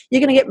else. You're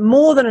going to get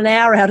more than an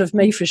hour out of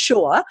me for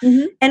sure.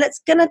 And it's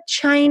going to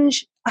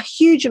change a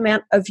huge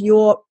amount of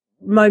your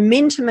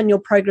momentum and your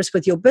progress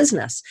with your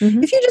business.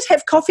 If you just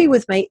have coffee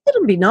with me,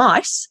 it'll be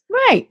nice.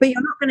 Right. But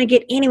you're not going to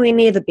get anywhere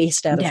near the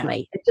best out of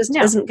me. It just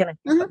isn't going to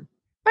happen.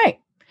 Right.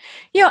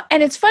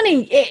 And it's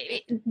funny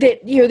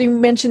that you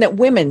mentioned that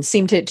women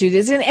seem to do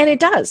this, and it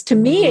does. To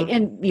me,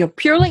 and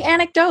purely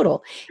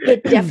anecdotal,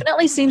 it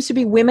definitely seems to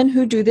be women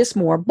who do this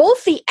more.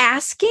 Both the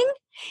asking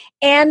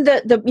and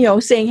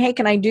the saying, "Hey,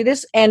 can I do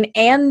this?" and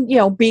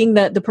being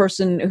the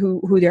person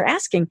who they're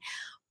asking.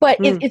 But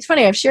it's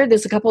funny. I've shared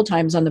this a couple of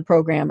times on the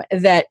program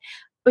that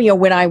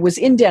when I was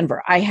in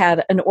Denver, I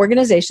had an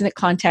organization that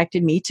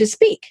contacted me to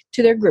speak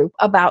to their group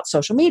about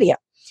social media.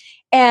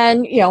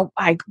 And,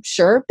 I'm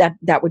sure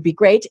that would be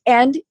great.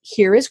 And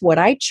here is what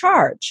I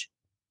charge.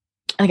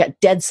 And I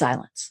got dead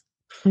silence.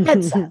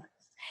 Dead silence.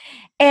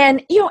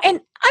 And,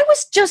 and I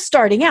was just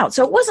starting out.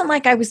 So it wasn't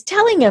like I was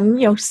telling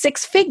him,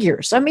 6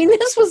 figures. I mean,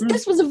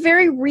 this was a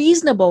very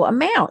reasonable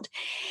amount.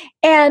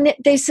 And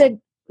they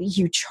said,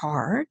 you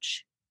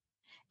charge?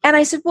 And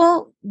I said,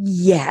 well,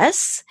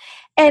 yes.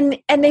 And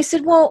they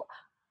said, well,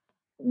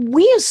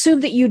 we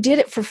assume that you did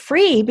it for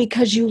free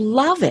because you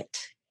love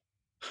it.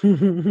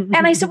 And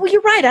I said, well,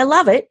 you're right. I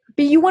love it.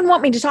 But you wouldn't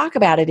want me to talk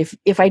about it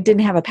if I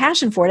didn't have a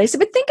passion for it. I said,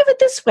 but think of it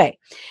this way.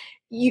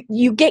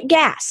 You get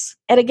gas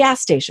at a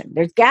gas station.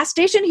 There's gas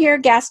station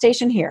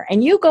here,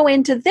 and you go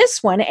into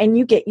this one and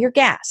you get your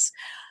gas.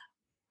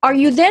 Are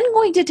you then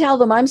going to tell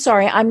them, I'm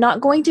sorry, I'm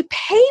not going to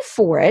pay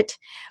for it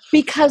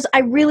because I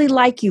really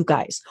like you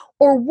guys?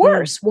 Or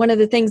worse, one of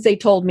the things they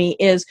told me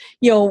is,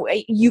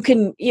 we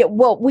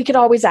could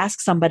always ask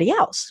somebody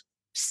else.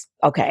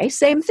 Okay,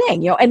 same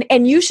thing,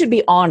 and you should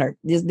be honored.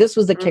 This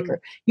was the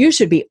kicker. You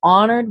should be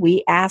honored.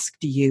 We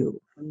asked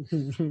you.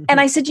 And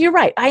I said, you're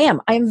right. I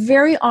am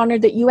very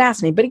honored that you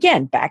asked me. But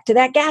again, back to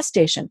that gas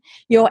station,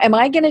 am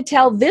I going to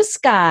tell this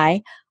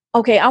guy,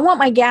 okay, I want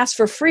my gas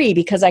for free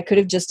because I could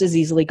have just as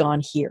easily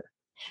gone here?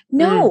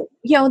 No,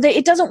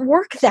 it doesn't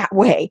work that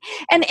way.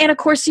 And of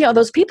course,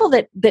 those people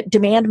that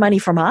demand money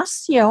from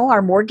us,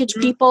 our mortgage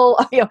people,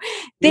 we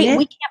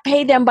can't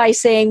pay them by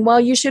saying, well,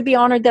 you should be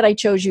honored that I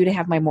chose you to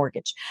have my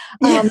mortgage.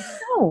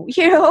 No,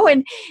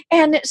 and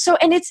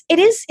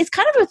it's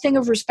kind of a thing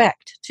of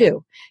respect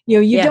too.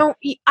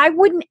 I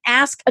wouldn't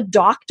ask a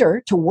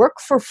doctor to work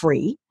for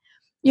free.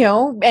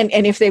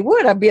 And if they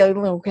would, I'd be like,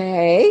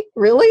 okay,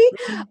 really?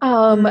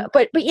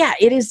 But yeah,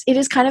 it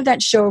is kind of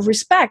that show of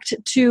respect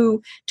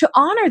to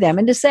honor them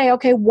and to say,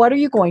 okay, what are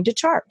you going to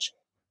charge?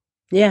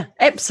 Yeah,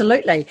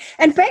 absolutely.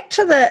 And back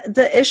to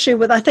the issue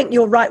with, I think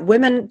you're right,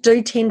 women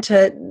do tend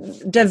to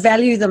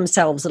devalue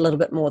themselves a little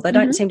bit more. They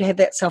don't seem to have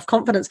that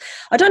self-confidence.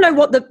 I don't know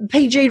what the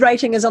PG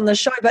rating is on the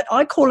show, but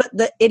I call it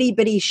the itty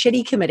bitty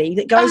shitty committee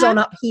that goes on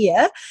up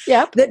here.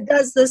 That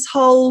does this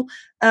whole,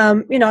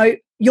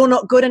 you're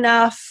not good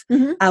enough.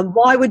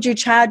 Why would you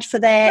charge for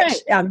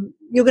that? Right.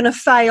 You're going to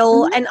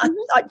fail. And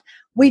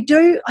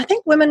I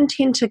think women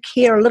tend to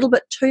care a little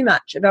bit too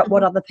much about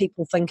what other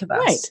people think of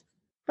us.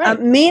 Right.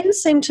 Men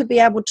seem to be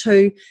able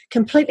to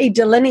completely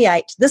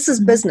delineate, this is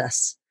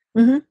business.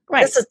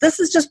 Right. This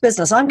is just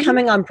business. I'm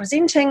coming, I'm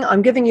presenting,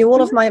 I'm giving you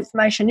all of my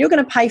information. You're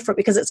going to pay for it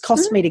because it's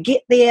cost me to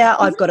get there.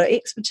 I've got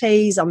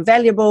expertise. I'm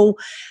valuable.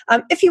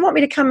 If you want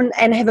me to come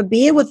and have a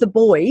beer with the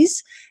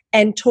boys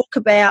and talk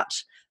about,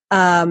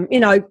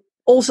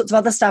 all sorts of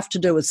other stuff to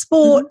do with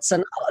sports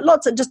and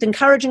lots of just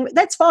encouraging,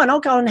 that's fine. I'll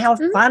go and have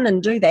fun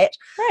and do that.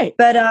 Right.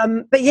 But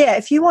yeah,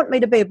 if you want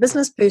me to be a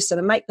business person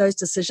and make those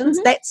decisions,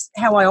 that's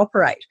how I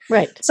operate.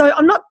 Right. So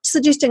I'm not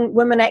suggesting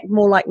women act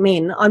more like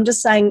men. I'm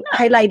just saying,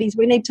 hey, ladies,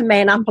 we need to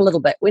man up a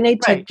little bit. We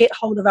need to get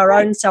hold of our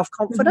own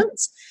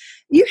self-confidence.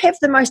 You have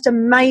the most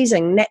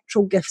amazing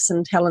natural gifts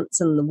and talents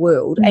in the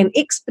world and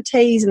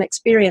expertise and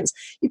experience.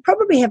 You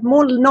probably have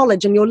more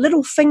knowledge in your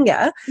little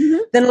finger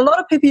than a lot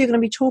of people you're going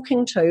to be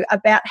talking to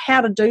about how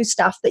to do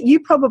stuff that you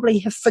probably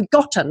have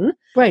forgotten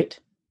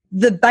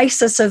the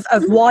basis of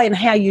why and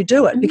how you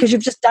do it because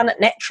you've just done it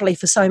naturally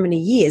for so many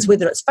years,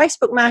 whether it's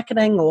Facebook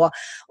marketing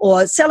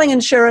or selling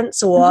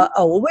insurance or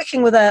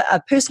working with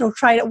a personal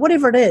trainer,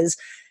 whatever it is.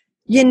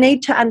 You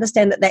need to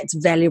understand that that's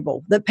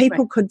valuable, that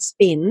people could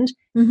spend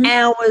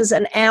hours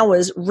and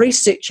hours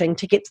researching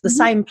to get to the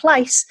same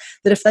place,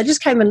 that if they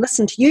just came and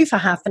listened to you for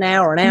half an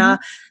hour,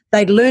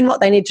 they'd learn what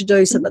they need to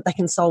do so that they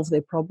can solve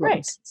their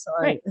problems. So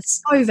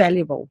it's so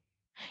valuable.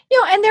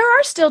 And there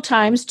are still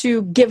times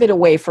to give it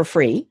away for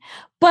free.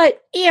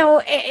 But,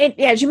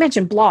 as you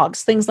mentioned,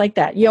 blogs, things like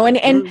that,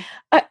 and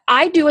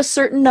I do a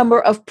certain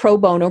number of pro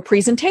bono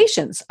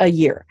presentations a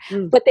year,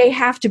 but they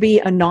have to be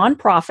a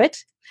nonprofit.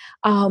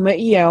 And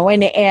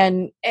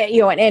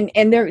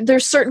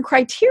there's certain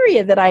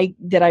criteria that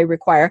I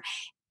require.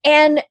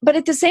 But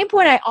at the same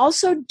point, I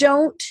also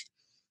don't,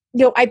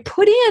 I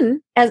put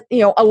in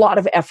a lot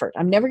of effort.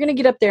 I'm never going to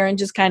get up there and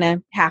just kind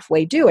of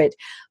halfway do it.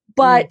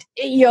 But,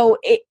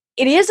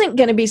 it isn't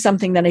going to be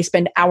something that I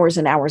spend hours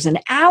and hours and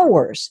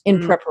hours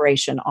in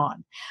preparation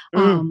on,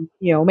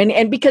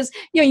 and because,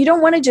 you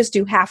don't want to just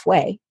do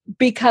halfway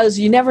because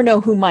you never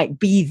know who might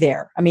be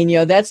there. I mean,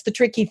 that's the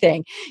tricky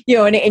thing,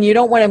 and you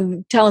don't want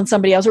them telling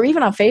somebody else or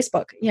even on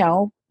Facebook,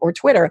 or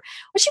Twitter,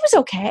 well, she was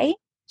okay.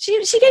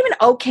 She gave an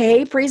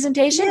okay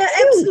presentation. Yeah,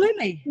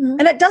 absolutely.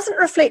 And it doesn't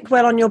reflect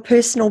well on your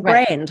personal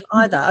brand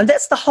either. And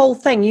that's the whole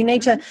thing. You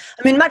need to,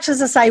 much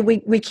as I say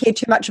we care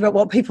too much about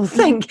what people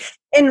think,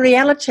 in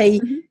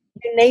reality,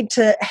 you need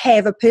to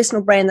have a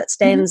personal brand that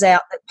stands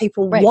out, that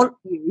people want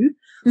you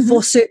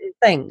for certain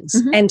things.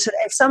 And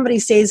if somebody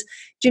says,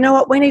 do you know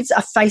what, we need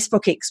a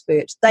Facebook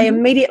expert, they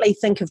immediately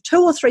think of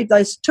two or three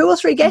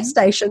gas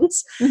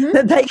stations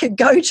that they could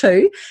go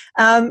to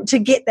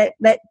get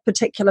that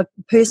particular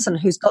person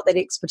who's got that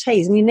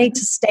expertise. And you need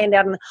to stand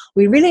out, and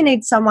we really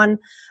need someone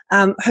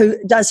who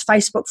does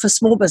Facebook for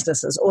small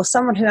businesses, or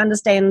someone who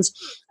understands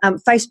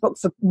Facebook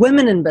for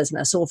women in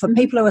business, or for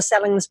people who are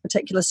selling this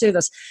particular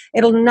service.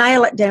 It'll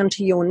nail it down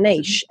to your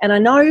niche. And I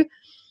know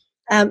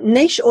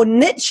niche, or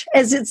niche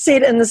as it's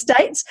said in the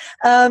States,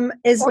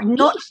 is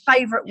not a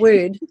favourite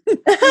word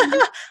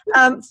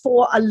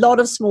for a lot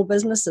of small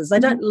businesses. They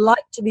don't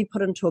like to be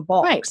put into a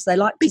box. They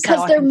like to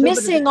because they're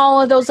missing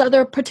all of those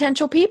other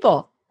potential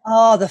people.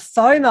 Oh, the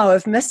FOMO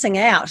of missing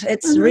out.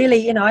 It's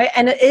really,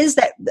 and it is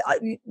that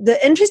the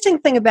interesting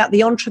thing about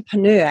the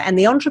entrepreneur and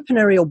the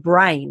entrepreneurial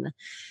brain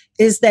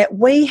is that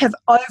we have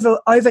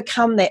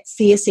overcome that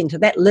fear center,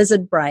 that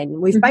lizard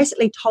brain. We've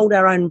basically told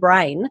our own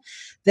brain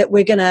that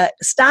we're going to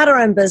start our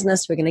own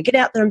business, we're going to get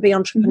out there and be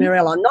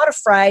entrepreneurial. I'm not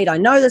afraid. I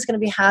know there's going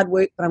to be hard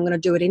work, but I'm going to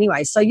do it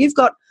anyway. So you've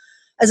got,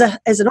 as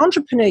an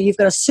entrepreneur, you've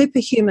got a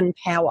superhuman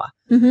power.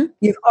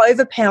 You've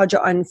overpowered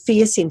your own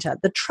fear center.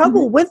 The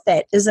trouble with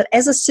that is that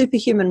as a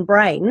superhuman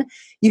brain,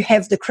 you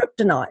have the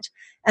kryptonite.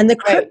 And the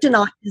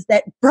kryptonite is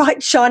that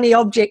bright, shiny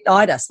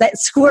object-itis, that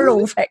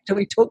squirrel factor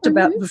we talked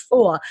about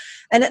before.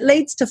 And it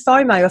leads to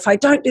FOMO. If I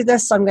don't do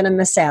this, I'm going to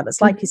miss out.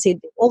 It's like you said,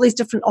 all these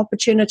different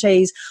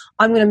opportunities.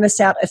 I'm going to miss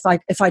out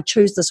if I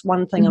choose this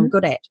one thing I'm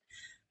good at.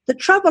 The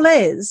trouble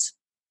is,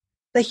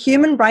 the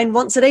human brain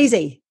wants it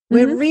easy.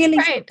 We're really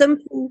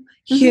simple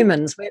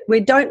humans. We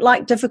don't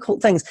like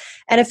difficult things.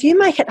 And if you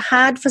make it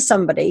hard for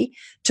somebody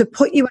to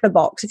put you in a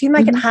box, if you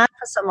make it hard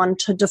for someone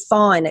to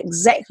define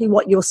exactly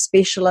what your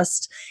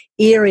specialist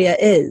area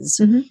is,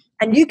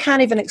 and you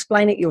can't even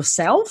explain it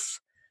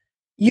yourself,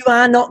 you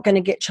are not going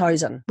to get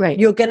chosen.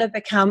 You're going to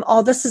become,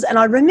 this is, and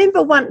I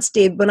remember once,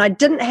 Deb, when I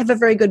didn't have a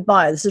very good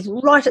bio, this is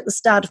right at the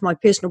start of my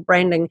personal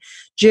branding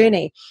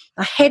journey,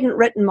 I hadn't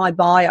written my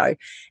bio,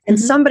 and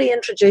somebody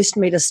introduced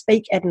me to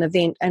speak at an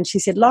event, and she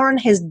said, Lauren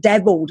has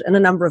dabbled in a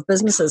number of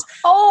businesses.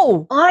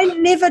 Oh, I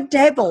never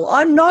dabble.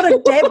 I'm not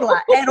a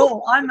dabbler at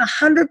all. I'm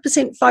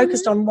 100%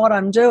 focused on what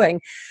I'm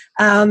doing.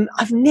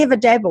 I've never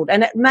dabbled,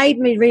 and it made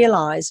me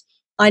realize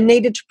I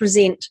needed to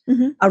present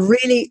a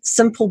really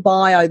simple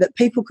bio that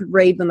people could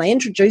read when they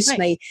introduced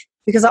me,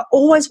 because I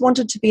always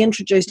wanted to be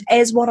introduced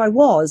as what I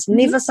was,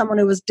 never someone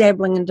who was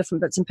dabbling in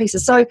different bits and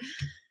pieces. So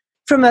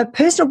from a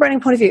personal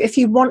branding point of view, if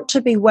you want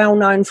to be well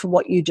known for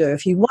what you do,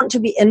 if you want to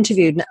be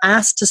interviewed and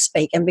asked to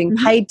speak and being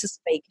paid to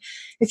speak,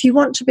 if you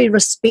want to be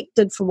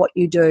respected for what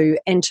you do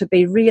and to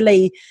be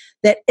really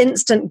that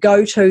instant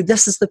go-to,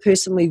 this is the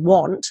person we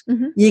want,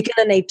 you're going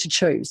to need to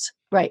choose.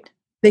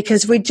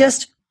 because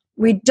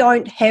we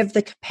don't have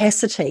the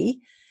capacity,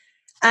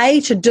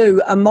 A, to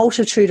do a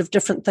multitude of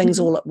different things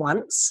all at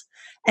once,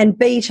 and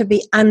B, to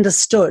be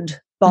understood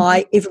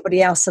by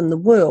everybody else in the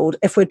world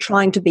if we're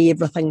trying to be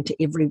everything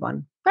to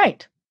everyone.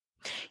 Right.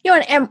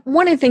 And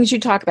one of the things you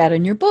talk about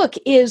in your book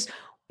is,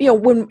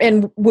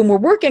 when we're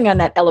working on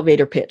that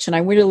elevator pitch, and I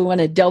really want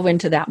to delve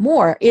into that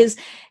more, is,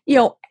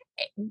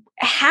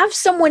 have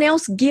someone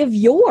else give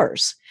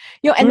yours,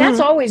 and that's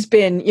always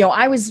been,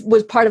 I was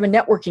part of a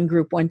networking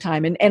group one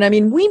time. And I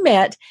mean, we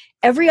met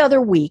every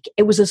other week.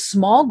 It was a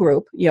small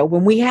group.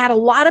 When we had a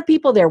lot of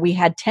people there, we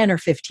had 10 or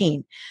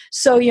 15.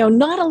 So,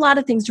 not a lot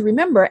of things to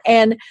remember.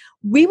 And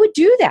we would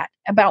do that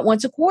about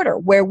once a quarter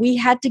where we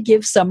had to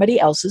give somebody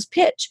else's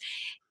pitch.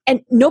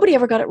 And nobody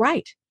ever got it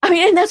right. I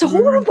mean, and that's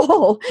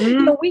horrible.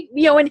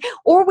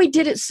 Or we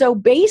did it so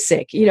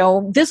basic.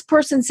 This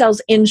person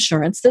sells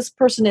insurance. This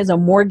person is a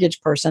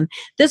mortgage person.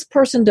 This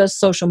person does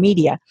social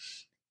media.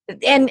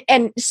 And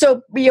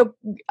so,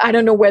 I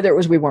don't know whether it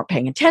was we weren't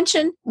paying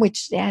attention,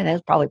 which,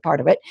 that's probably part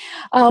of it.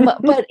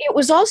 But it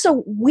was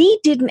also, we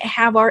didn't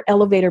have our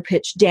elevator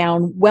pitch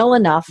down well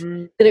enough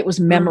that it was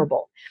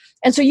memorable.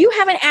 And so you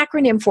have an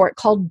acronym for it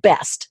called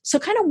BEST. So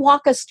kind of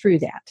walk us through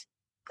that.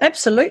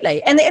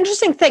 Absolutely. And the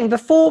interesting thing,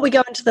 before we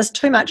go into this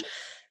too much,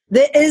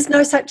 there is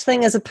no such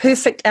thing as a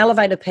perfect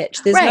elevator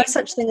pitch. There's no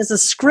such thing as a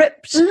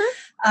script.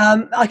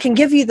 I can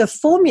give you the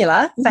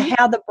formula for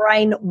how the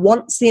brain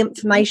wants the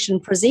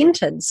information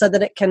presented so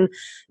that it can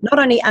not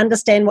only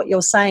understand what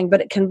you're saying,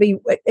 but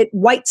it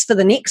waits for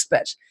the next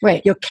bit.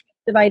 Right. You're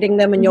captivating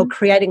them and you're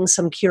creating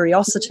some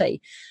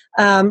curiosity.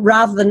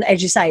 Rather than,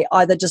 as you say,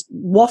 either just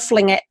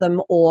waffling at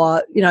them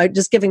or,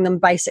 just giving them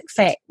basic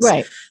facts.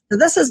 Right. So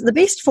this is the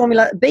BEST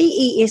formula.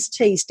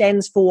 BEST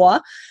stands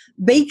for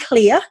be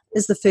clear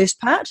is the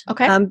first part.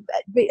 Okay.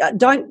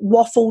 Don't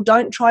waffle.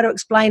 Don't try to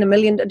explain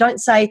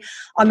don't say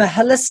I'm a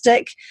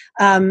holistic,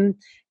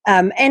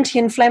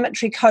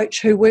 anti-inflammatory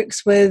coach who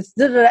works with,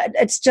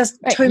 it's just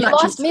too much. You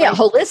lost me at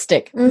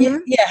holistic.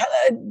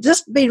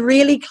 Just be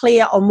really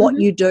clear on what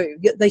you do.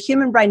 The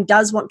human brain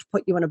does want to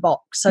put you in a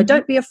box, so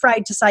don't be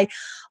afraid to say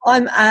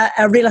I'm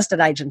a real estate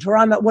agent or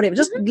I'm a whatever.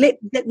 Just let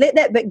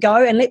that bit go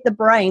and let the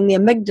brain, the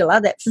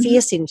amygdala, that fear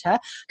center,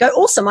 go,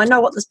 awesome, I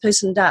know what this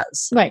person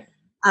does. Right.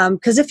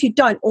 Because if you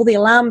don't, all the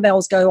alarm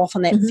bells go off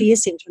on that fear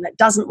center and it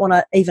doesn't want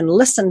to even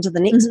listen to the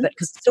next bit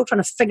because it's still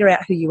trying to figure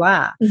out who you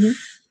are.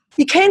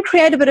 You can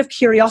create a bit of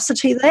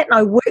curiosity there, and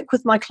I work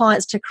with my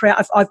clients to create.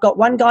 I've got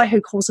one guy who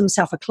calls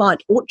himself a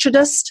client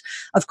orchardist.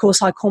 Of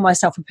course, I call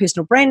myself a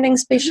personal branding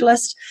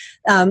specialist.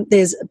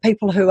 There's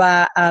people who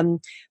are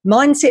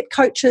mindset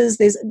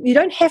coaches. You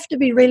don't have to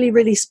be really,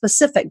 really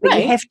specific, but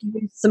you have to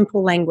use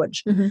simple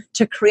language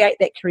to create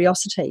that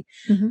curiosity.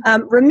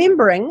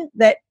 Remembering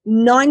that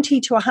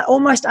 90 to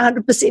almost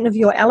 100% of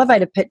your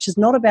elevator pitch is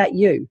not about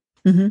you.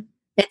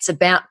 It's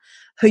about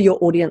who your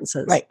audience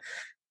is. Right.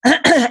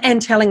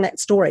 And telling that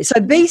story. So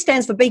B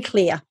stands for be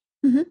clear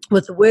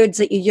with the words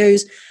that you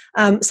use,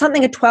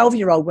 something a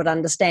 12-year-old would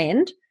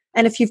understand.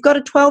 And if you've got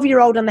a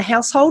 12-year-old in the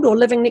household or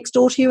living next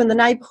door to you in the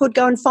neighborhood,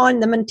 go and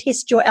find them and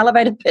test your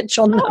elevator pitch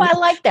on them. Oh, I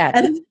like that.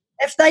 And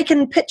if they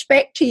can pitch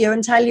back to you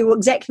and tell you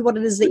exactly what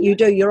it is that you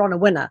do, you're on a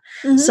winner.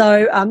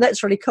 So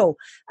that's really cool.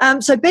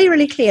 So be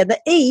really clear. The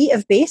E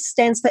of BEST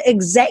stands for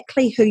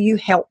exactly who you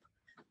help.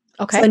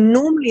 Okay. So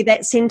normally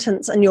that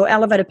sentence in your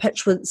elevator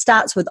pitch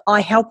starts with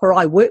I help or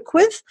I work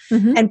with,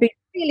 and be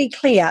really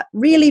clear.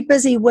 Really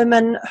busy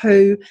women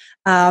who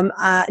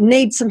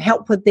need some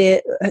help with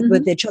their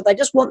children. They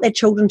just want their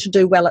children to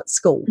do well at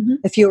school.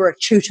 If you're a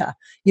tutor,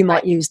 you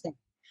might use them.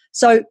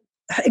 So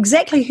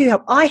exactly who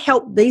help. I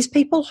help these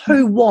people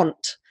who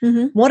want.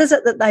 What is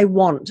it that they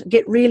want?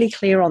 Get really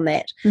clear on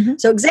that.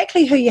 So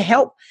exactly who you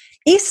help.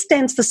 S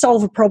stands for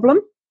solve a problem.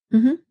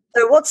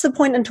 So what's the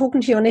point in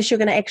talking to you unless you're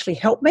going to actually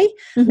help me?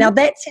 Now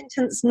that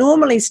sentence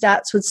normally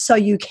starts with so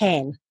you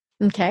can.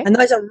 Okay. And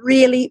those are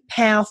really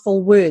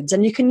powerful words.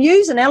 And you can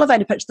use an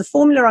elevator pitch, the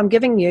formula I'm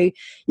giving you,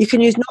 you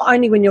can use not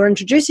only when you're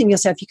introducing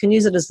yourself, you can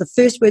use it as the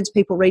first words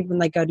people read when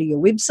they go to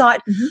your website.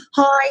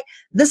 Hi,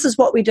 this is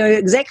what we do,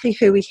 exactly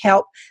who we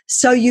help,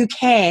 so you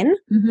can.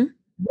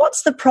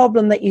 What's the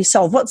problem that you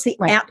solve? What's the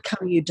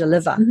outcome you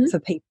deliver for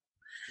people?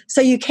 So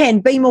you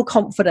can be more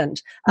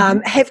confident,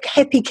 have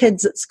happy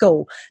kids at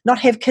school, not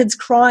have kids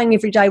crying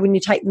every day when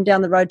you take them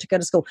down the road to go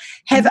to school,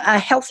 have a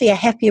healthier,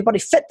 happier body,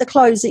 fit the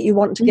clothes that you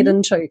want to get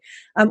into.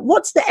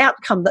 What's the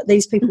outcome that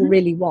these people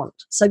really want?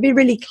 So be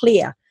really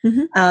clear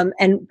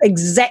and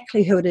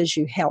exactly who it is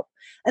you help.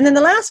 And then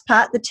the last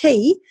part, the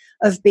T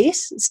of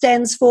BEST,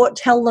 stands for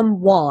tell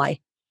them why.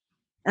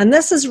 And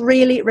this is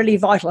really, really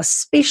vital,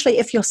 especially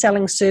if you're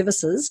selling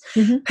services.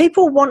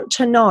 People want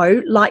to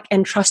know, like,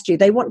 and trust you.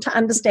 They want to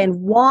understand,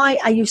 why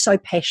are you so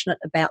passionate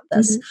about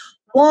this?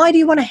 Why do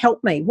you want to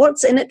help me?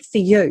 What's in it for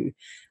you?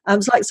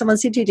 It's like someone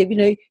said to you,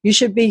 Deb, you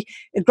should be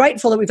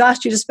grateful that we've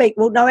asked you to speak.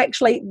 Well, no,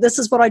 actually, this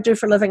is what I do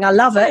for a living. I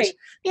love it,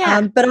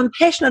 but I'm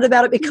passionate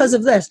about it because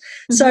of this.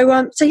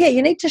 So yeah,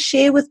 you need to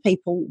share with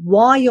people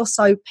why you're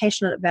so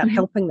passionate about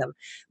helping them,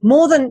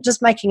 more than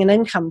just making an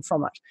income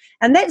from it.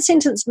 And that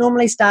sentence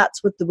normally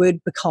starts with the word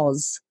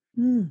because.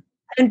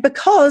 And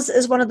because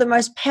is one of the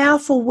most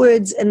powerful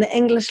words in the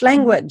English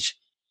language.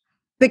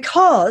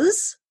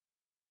 Because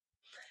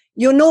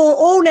you're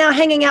all now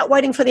hanging out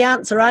waiting for the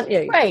answer, aren't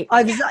you? Right.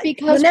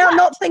 You're now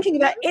not thinking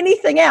about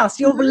anything else.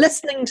 You're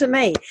listening to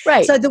me.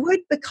 Right. So the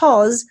word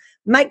because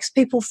makes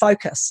people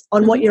focus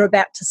on what you're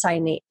about to say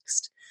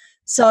next.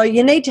 So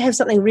you need to have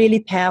something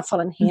really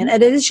powerful in here. And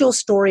it is your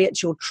story.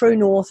 It's your true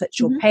north. It's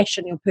your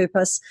passion, your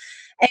purpose.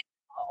 And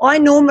I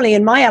normally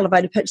in my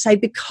elevator pitch say,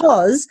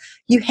 because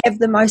you have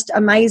the most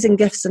amazing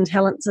gifts and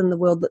talents in the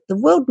world that the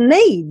world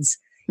needs.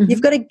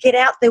 You've got to get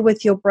out there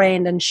with your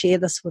brand and share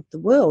this with the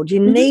world. You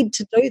need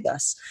to do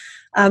this.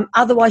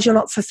 Otherwise, you're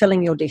not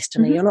fulfilling your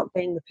destiny. You're not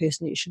being the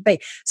person you should be.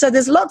 So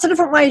there's lots of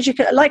different ways you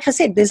can, like I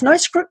said, there's no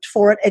script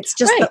for it. It's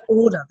just the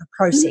order, the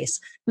process.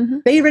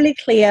 Be really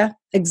clear,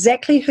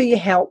 exactly who you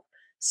help,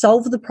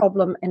 solve the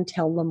problem, and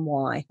tell them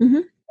why.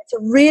 It's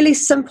a really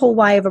simple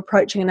way of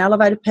approaching an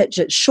elevator pitch.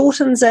 It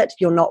shortens it.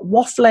 You're not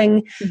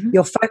waffling.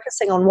 You're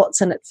focusing on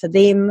what's in it for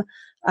them.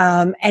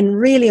 And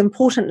really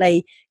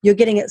importantly, you're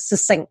getting it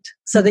succinct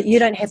so that you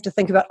don't have to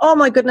think about, oh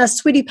my goodness,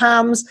 sweaty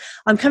palms,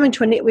 I'm coming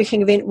to a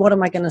networking event, what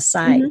am I going to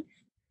say?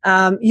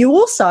 You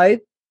also,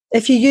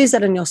 if you use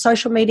it in your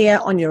social media,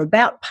 on your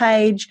about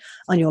page,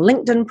 on your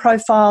LinkedIn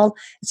profile,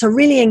 it's a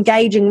really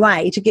engaging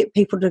way to get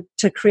people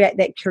to create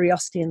that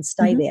curiosity and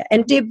stay there.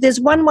 And Deb, there's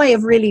one way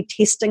of really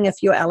testing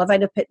if your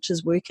elevator pitch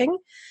is working,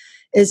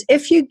 is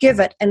if you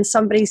give it and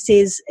somebody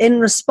says in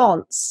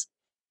response,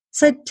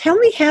 so tell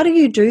me, how do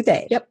you do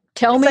that? Yep.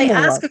 Tell me. If they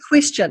ask a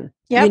question,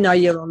 you know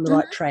you're on the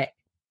right track.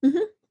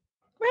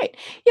 Right.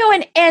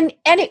 And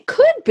it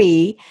could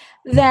be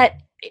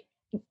that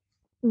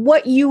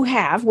what you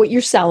have, what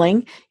you're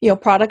selling,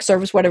 product,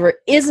 service, whatever,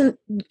 isn't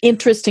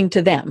interesting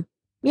to them,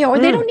 or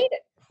they don't need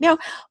it.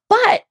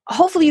 But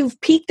hopefully you've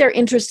piqued their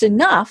interest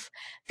enough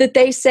that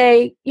they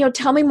say,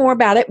 tell me more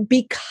about it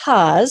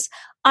because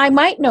I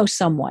might know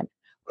someone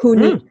who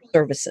needs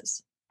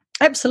services.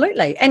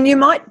 Absolutely. And you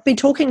might be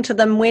talking to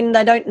them when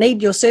they don't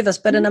need your service,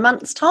 but in a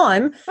month's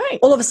time,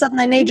 all of a sudden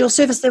they need your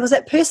service. There was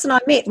that person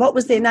I met. What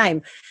was their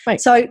name?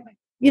 So,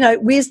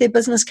 where's their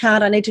business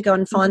card? I need to go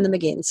and find them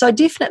again. So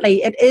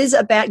definitely it is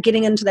about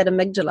getting into that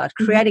amygdala,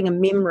 creating a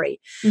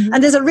memory.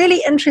 And there's a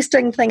really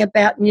interesting thing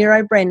about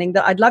neurobranding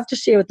that I'd love to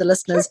share with the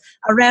listeners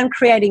around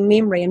creating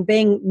memory and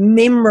being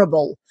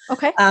memorable.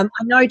 Okay. I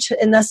know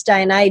in this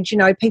day and age,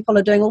 people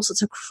are doing all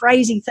sorts of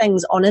crazy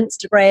things on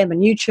Instagram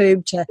and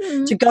YouTube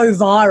to go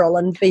viral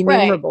and be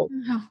memorable.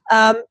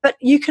 But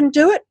you can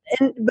do it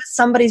with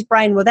somebody's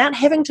brain without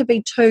having to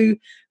be too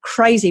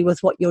crazy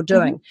with what you're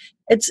doing.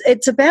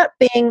 It's about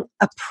being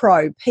a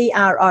pro,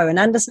 P-R-O, and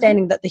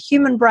understanding that the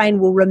human brain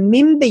will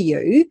remember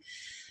you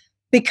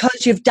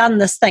because you've done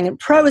this thing. And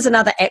PRO is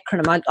another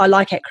acronym. I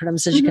like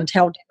acronyms, as you can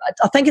tell.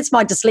 I think it's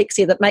my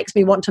dyslexia that makes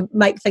me want to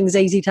make things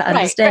easy to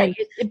understand.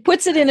 Right. It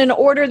puts it in an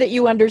order that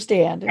you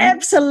understand.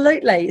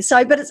 Absolutely.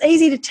 So, but it's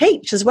easy to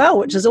teach as well,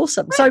 which is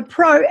awesome. Right. So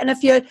PRO, and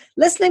if you're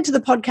listening to the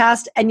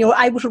podcast and you're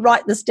able to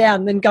write this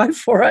down, then go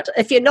for it.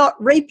 If you're not,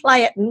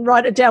 replay it and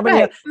write it down when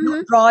you're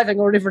not driving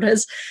or whatever it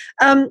is.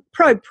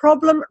 PRO,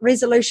 problem,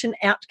 resolution,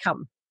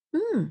 outcome.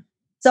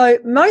 So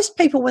most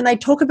people, when they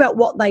talk about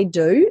what they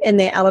do in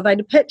their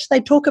elevator pitch, they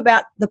talk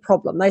about the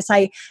problem. They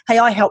say, hey,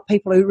 I help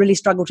people who really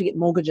struggle to get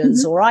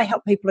mortgages, or I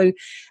help people who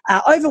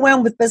are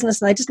overwhelmed with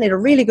business and they just need a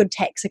really good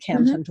tax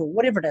accountant, or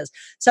whatever it is.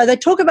 So they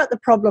talk about the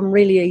problem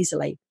really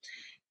easily.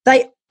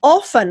 They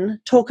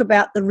often talk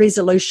about the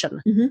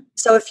resolution.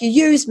 So if you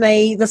use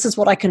me, this is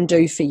what I can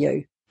do for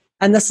you.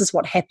 And this is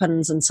what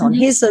happens and so on.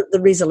 Here's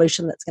the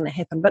resolution that's going to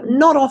happen. But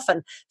not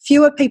often.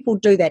 Fewer people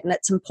do that. And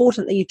it's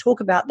important that you talk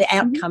about the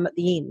outcome at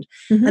the end.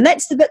 And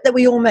that's the bit that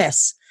we all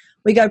miss.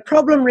 We go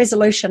problem,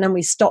 resolution, and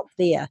we stop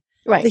there.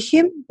 Right. The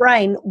human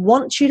brain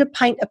wants you to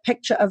paint a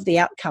picture of the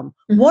outcome.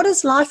 What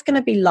is life going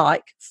to be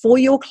like for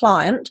your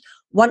client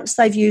once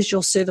they've used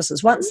your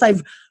services, once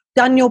they've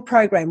done your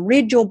program,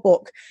 read your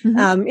book?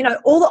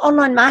 All the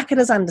online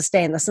marketers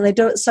understand this and they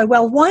do it so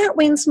well. Why aren't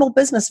we in small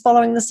business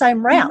following the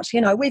same route?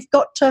 We've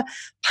got to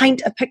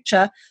paint a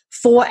picture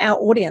for our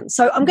audience.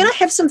 So I'm going to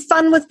have some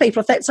fun with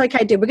people, if that's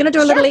okay, Deb. We're going to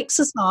do a little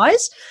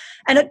exercise,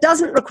 and it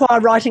doesn't require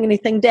writing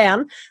anything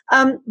down.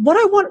 What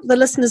I want the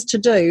listeners to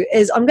do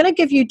is I'm going to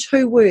give you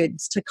 2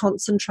 words to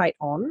concentrate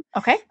on.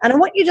 Okay. And I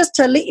want you just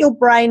to let your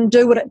brain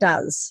do what it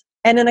does.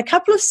 And in a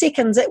couple of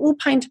seconds, it will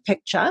paint a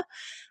picture.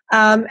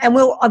 And I'm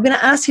going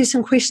to ask you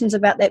some questions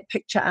about that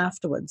picture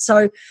afterwards.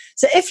 So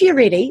if you're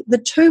ready, the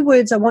 2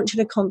 words I want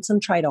you to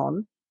concentrate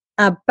on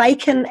are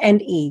bacon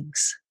and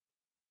eggs.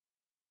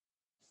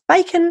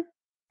 Bacon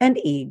and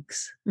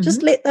eggs.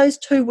 Just let those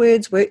 2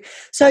 words work.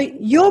 So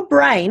your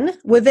brain,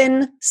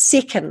 within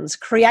seconds,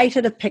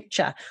 created a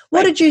picture.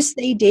 What did you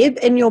see, Deb,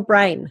 in your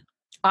brain?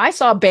 I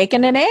saw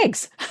bacon and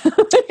eggs.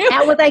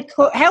 How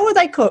were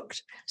they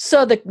cooked?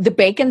 So the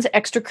bacon's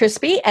extra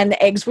crispy and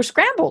the eggs were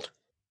scrambled.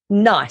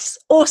 Nice.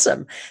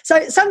 Awesome.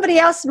 So somebody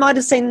else might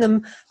have seen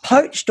them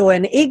poached or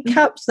in egg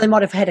cups. They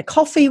might have had a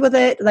coffee with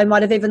it. They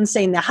might have even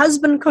seen their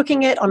husband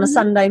cooking it on a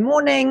Sunday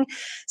morning.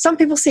 Some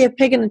people see a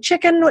pig and a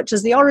chicken, which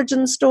is the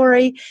origin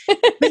story.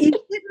 But you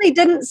certainly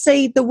didn't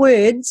see the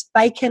words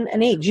bacon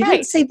and eggs. You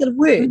didn't see the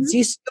words.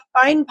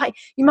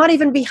 You might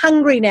even be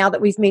hungry now that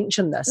we've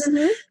mentioned this.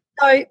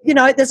 So,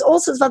 there's all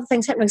sorts of other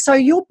things happening. So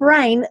your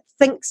brain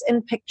thinks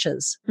in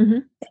pictures.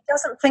 It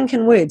doesn't think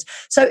in words.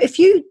 So if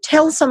you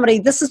tell somebody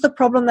this is the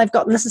problem they've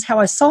got and this is how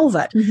I solve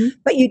it,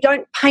 but you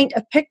don't paint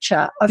a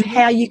picture of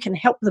how you can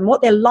help them,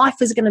 what their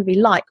life is going to be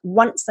like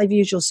once they've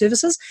used your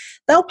services,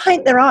 they'll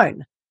paint their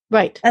own.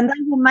 Right. And they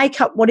will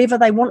make up whatever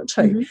they want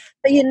to.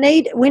 But you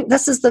need,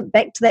 this is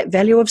back to that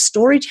value of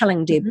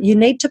storytelling, Deb. You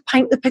need to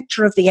paint the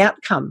picture of the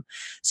outcome.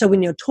 So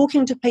when you're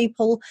talking to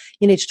people,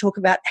 you need to talk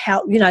about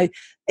how,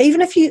 even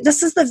if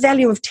this is the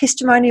value of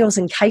testimonials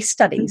and case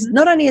studies.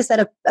 Not only is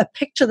that a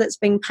picture that's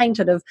being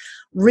painted of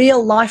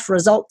real life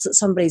results that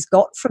somebody's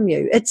got from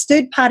you, it's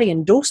third party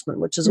endorsement,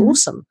 which is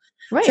awesome.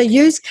 Right. So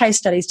use case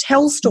studies,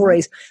 tell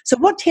stories. So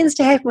what tends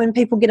to happen when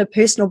people get a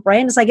personal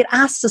brand is they get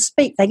asked to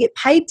speak. They get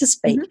paid to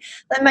speak.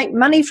 They make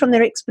money from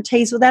their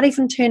expertise without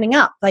even turning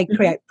up. They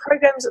create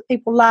programs that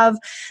people love.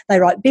 They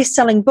write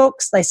best-selling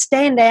books. They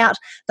stand out.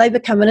 They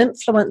become an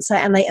influencer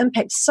and they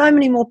impact so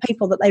many more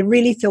people that they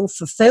really feel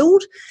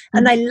fulfilled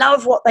and they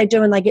love what they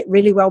do and they get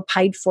really well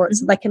paid for it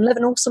so they can live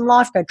an awesome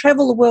life, go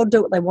travel the world,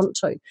 do what they want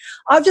to.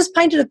 I've just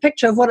painted a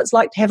picture of what it's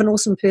like to have an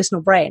awesome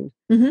personal brand.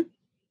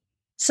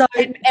 So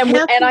and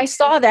I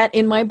saw that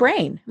in my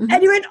brain.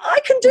 And you went, I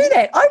can do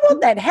that. I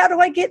want that. How do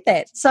I get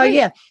that?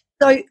 So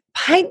so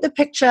paint the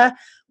picture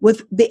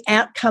with the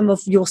outcome of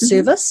your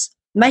service.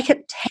 Make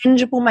it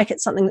tangible. Make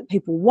it something that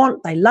people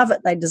want. They love it.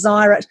 They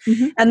desire it.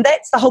 And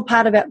that's the whole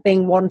part about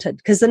being wanted.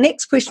 Because the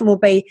next question will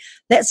be,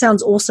 that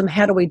sounds awesome.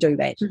 How do we do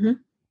that?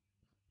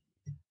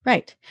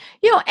 Right.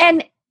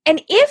 And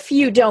if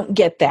you don't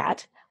get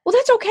that, well,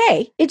 that's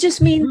okay. It just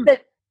means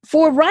that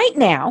for right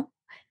now,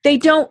 they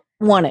don't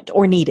want it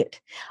or need it.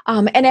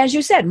 And as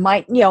you said,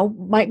 might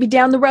be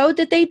down the road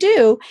that they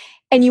do.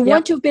 And you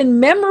want to have been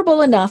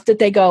memorable enough that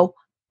they go,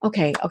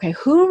 okay,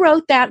 who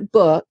wrote that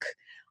book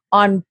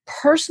on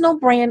personal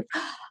brand?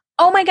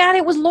 Oh my God,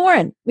 it was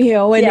Lauren,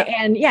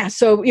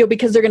 so,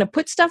 because they're going to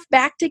put stuff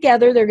back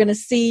together. They're going to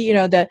see,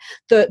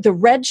 the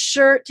red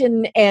shirt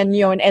and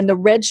the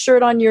red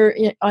shirt on your,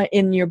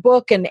 in your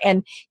book and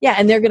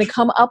they're going to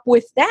come up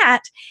with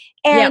that.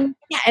 And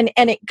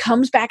it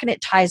comes back and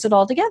it ties it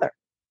all together.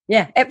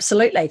 Yeah,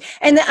 absolutely.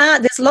 And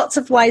there's lots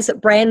of ways that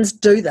brands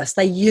do this.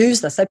 They use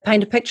this. They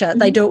paint a picture.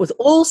 They do it with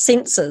all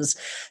senses.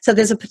 So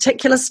there's a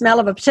particular smell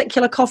of a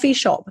particular coffee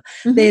shop.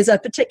 There's a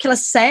particular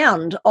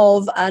sound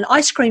of an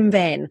ice cream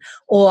van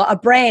or a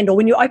brand. Or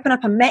when you open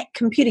up a Mac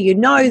computer, you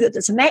know that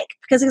it's a Mac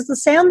because it's the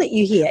sound that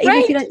you hear, even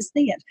if you don't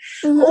see it.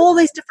 All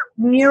these different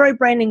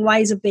neuro-branding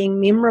ways of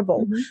being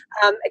memorable.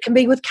 It can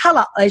be with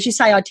colour. As you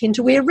say, I tend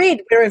to wear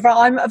red wherever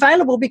I'm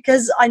available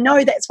because I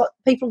know that's what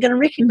people are going to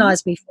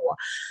recognise me for.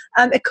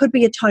 It could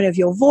be a tone of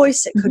your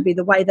voice. It could be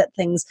the way that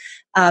things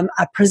are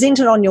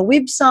presented on your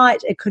website.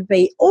 It could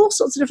be all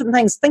sorts of different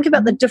things. Think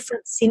about the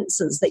different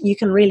senses that you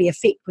can really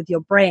affect with your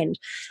brand.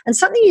 And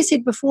something you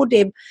said before,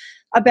 Deb,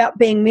 about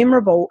being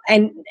memorable,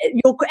 and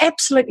you're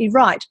absolutely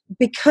right,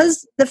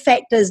 because the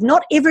fact is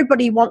not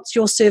everybody wants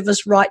your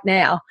service right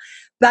now.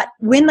 But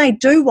when they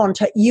do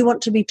want it, you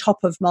want to be top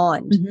of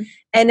mind.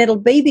 And it'll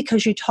be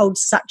because you told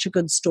such a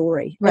good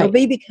story. It'll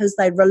be because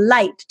they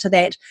relate to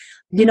that.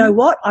 You know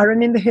what? I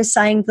remember her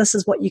saying, this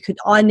is what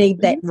I need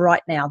that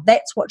right now.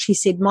 That's what she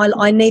said.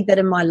 I need that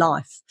in my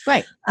life.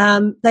 Right.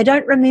 They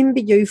don't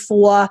remember you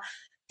for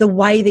the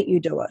way that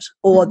you do it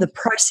or the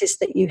process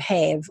that you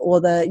have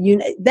or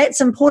that's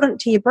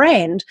important to your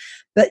brand,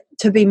 but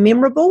to be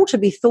memorable, to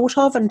be thought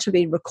of and to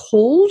be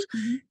recalled,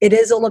 it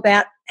is all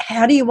about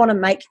how do you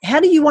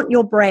want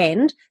your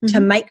brand to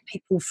make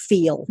people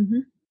feel?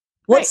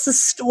 What's the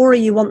story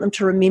you want them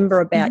to remember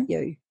about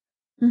you?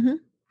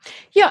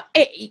 Yeah,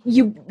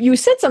 you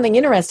said something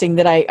interesting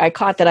that I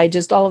caught that I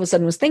just all of a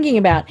sudden was thinking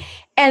about,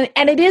 and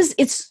it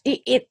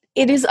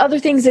is other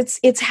things.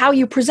 It's how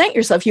you present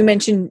yourself. You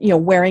mentioned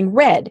wearing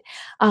red.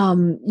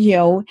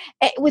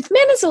 With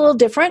men it's a little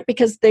different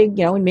because they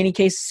in many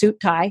cases suit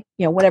tie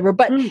whatever.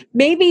 But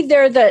maybe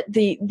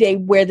they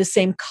wear the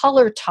same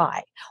color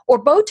tie or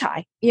bow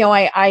tie.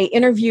 I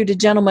interviewed a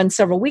gentleman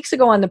several weeks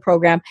ago on the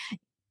program.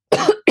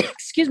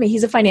 Excuse me,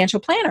 he's a financial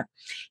planner.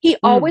 He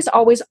always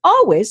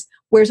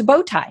wears a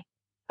bow tie,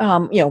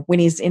 when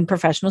he's in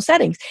professional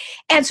settings.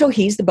 And so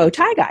he's the bow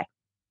tie guy.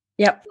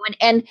 Yep.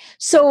 And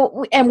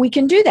we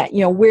can do that.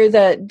 We're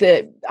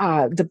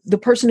the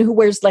person who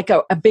wears like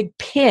a big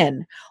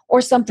pin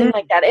or something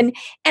like that. And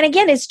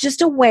again, it's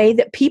just a way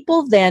that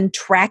people then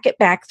track it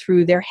back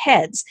through their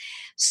heads.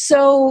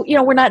 So,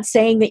 we're not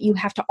saying that you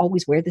have to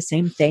always wear the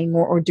same thing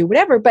or do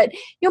whatever, but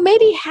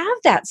maybe have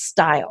that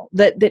style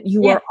that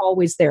you are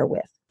always there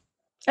with.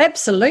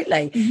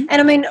 Absolutely.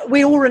 And I mean,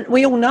 we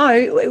all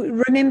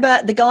know,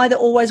 remember the guy that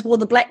always wore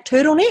the black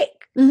turtleneck?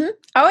 Oh,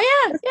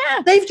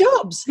 yeah. Steve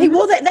Jobs. He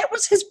wore that. That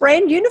was his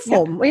brand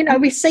uniform. You know,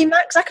 we see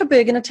Mark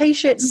Zuckerberg in a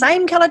T-shirt,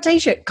 same color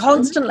T-shirt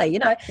constantly, you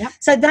know.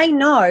 So they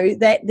know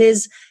that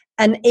there's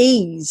an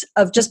ease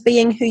of just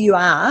being who you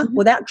are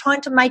without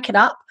trying to make it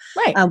up,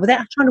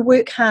 without trying to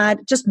work hard.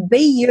 Just be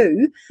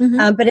you.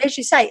 But as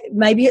you say,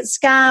 maybe it's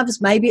scarves,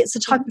 maybe it's the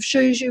type of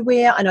shoes you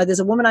wear. I know there's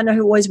a woman I know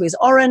who always wears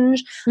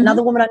orange.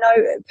 Another woman I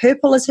know,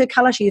 purple is her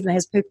color. She even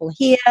has purple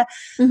hair.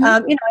 You know,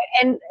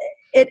 and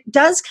it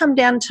does come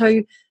down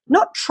to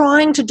not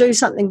trying to do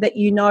something that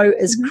you know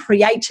is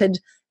created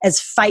as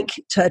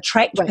fake to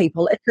attract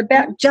people. It's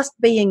about just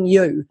being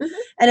you.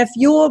 And if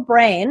your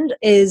brand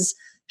is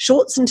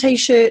shorts and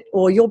T-shirt,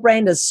 or your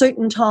brand is suit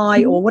and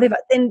tie, or whatever,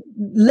 then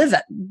live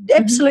it.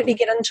 Absolutely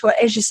get into it.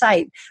 As you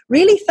say,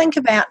 really think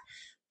about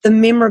the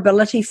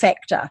memorability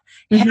factor.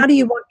 How do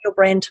you want your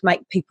brand to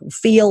make people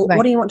feel?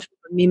 What do you want to be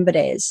remembered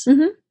as?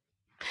 You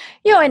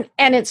know,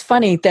 and it's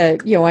funny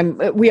that, you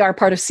know, we are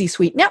part of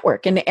C-Suite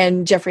Network,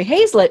 and Jeffrey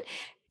Hazlett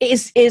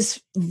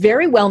is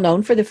very well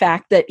known for the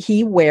fact that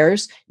he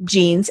wears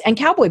jeans and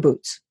cowboy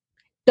boots.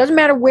 Doesn't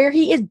matter where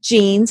he is,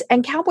 jeans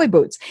and cowboy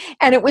boots.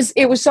 And it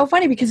was so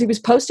funny because he was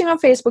posting on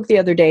Facebook the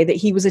other day that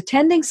he was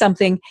attending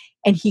something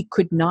and he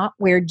could not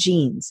wear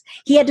jeans.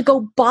 He had to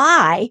go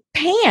buy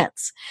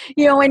pants,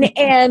 you know,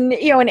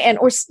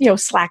 or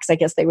slacks, I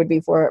guess they would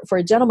be for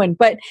a gentleman.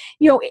 But,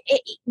 you know,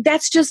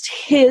 that's just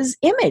his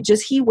image,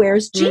 as he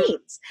wears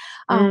jeans.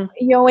 You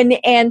know,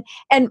 and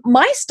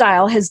my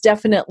style has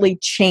definitely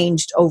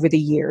changed over the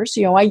years.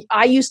 You know,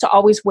 I used to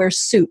always wear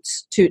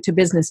suits to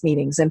business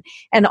meetings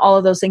and all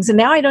of those things. And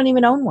now I don't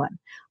even own one.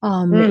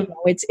 You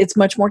know, it's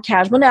much more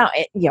casual now.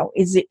 You know,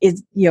 is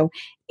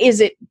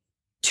it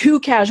too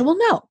casual?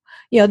 No.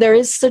 You know, there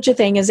is such a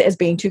thing as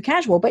being too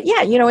casual, but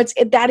yeah, you know,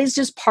 that is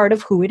just part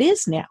of who it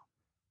is now.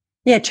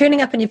 Yeah,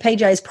 turning up in your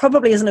PJs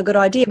probably isn't a good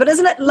idea, but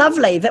isn't it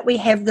lovely that we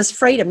have this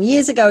freedom?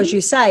 Years ago, as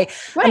you say,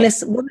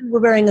 unless women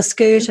were wearing a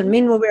skirt and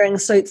men were wearing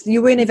suits,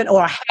 you weren't even,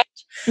 or a hat,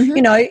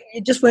 you know,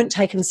 you just weren't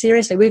taken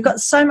seriously. We've got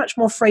so much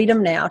more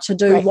freedom now to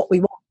do what we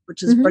want,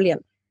 which is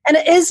brilliant. And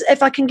it is,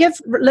 if I can give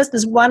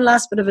listeners one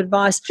last bit of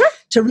advice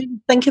to really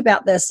think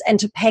about this and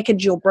to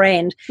package your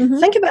brand,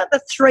 think about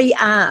the 3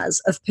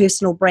 R's of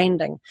personal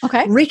branding.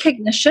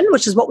 Recognition,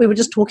 which is what we were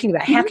just talking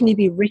about. How can you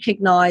be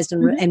recognized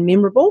and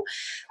memorable?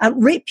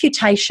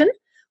 Reputation,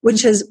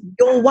 which is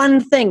your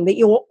one thing that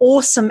you're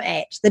awesome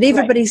at, that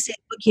everybody said,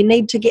 look, you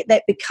need to get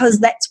that because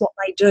that's what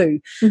they do.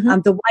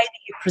 The way that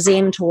you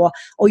present or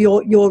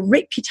your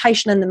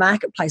reputation in the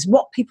marketplace,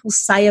 what people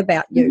say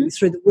about you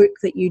through the work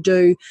that you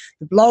do,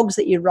 the blogs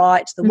that you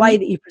write, the way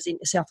that you present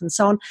yourself and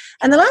so on.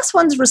 And the last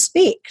one's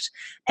respect.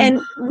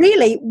 And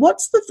really,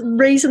 what's the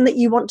reason that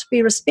you want to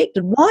be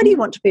respected? Why do you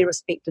want to be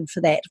respected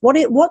for that?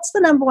 What's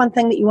the number one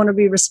thing that you want to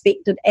be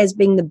respected as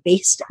being the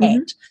best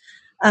at?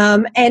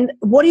 And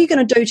what are you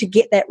going to do to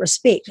get that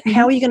respect?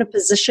 How are you going to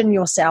position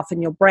yourself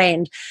in your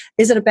brand?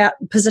 Is it about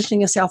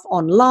positioning yourself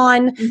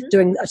online,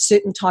 doing a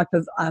certain type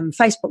of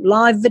Facebook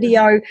Live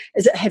video?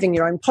 Is it having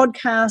your own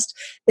podcast?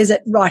 Is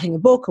it writing a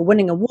book or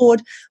winning an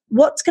award?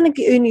 What's going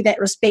to earn you that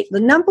respect?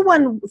 The number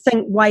one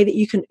way that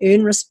you can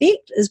earn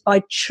respect is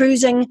by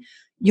choosing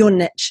your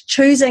niche,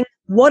 choosing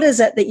what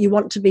is it that you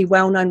want to be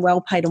well-known,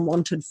 well-paid and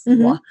wanted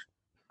for.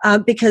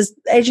 Because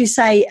as you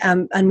say,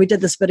 and we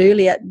did this a bit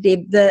earlier,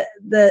 Deb,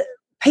 the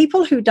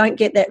people who don't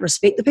get that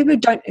respect, the people who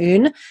don't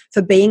earn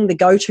for being the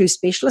go-to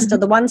specialist are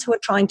the ones who are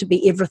trying to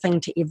be everything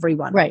to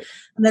everyone. Right.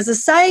 And there's a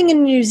saying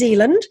in New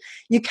Zealand,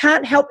 you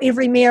can't help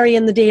every Mary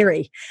in the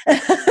dairy. I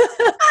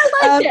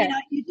like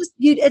that.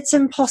 It's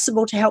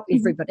impossible to help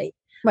everybody.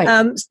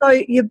 Right. So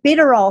you're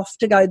better off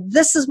to go,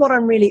 this is what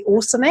I'm really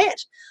awesome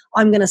at.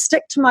 I'm going to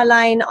stick to my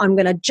lane. I'm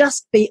going to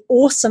just be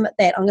awesome at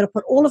that. I'm going to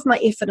put all of my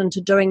effort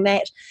into doing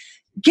that.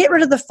 Get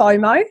rid of the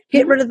FOMO,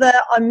 get rid of the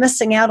I'm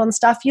missing out on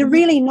stuff. You're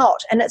really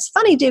not. And it's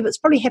funny, Deb, it's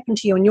probably happened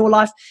to you in your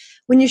life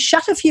when you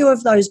shut a few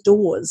of those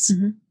doors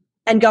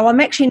and go, I'm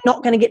actually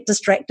not going to get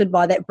distracted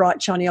by that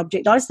bright, shiny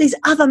object. These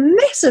other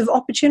massive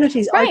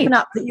opportunities open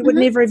up that you would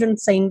never even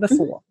seen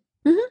before.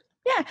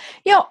 Yeah.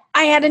 You know,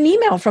 I had an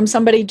email from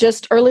somebody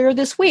just earlier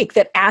this week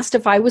that asked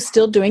if I was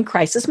still doing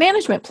crisis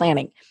management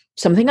planning,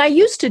 something I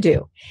used to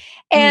do.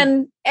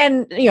 And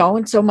you know,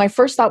 and so my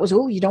first thought was,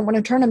 oh, you don't want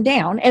to turn them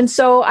down. And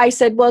so I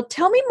said, well,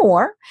 tell me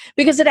more,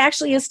 because it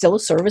actually is still a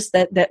service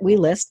that we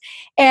list.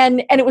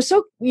 And it was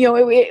so, you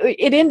know,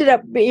 it ended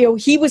up, you know,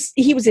 he was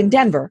in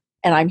Denver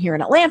and I'm here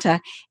in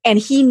Atlanta, and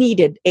he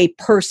needed a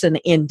person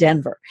in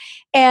Denver.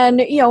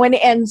 And, you know,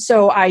 and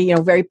so I, you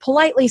know, very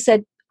politely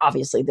said,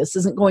 obviously this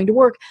isn't going to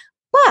work,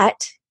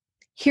 but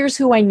here's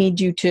who I need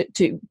you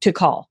to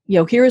call. You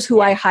know, here's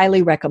who I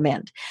highly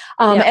recommend.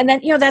 And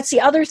then, you know, that's the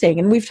other thing.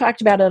 And we've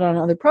talked about it on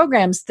other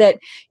programs that,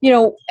 you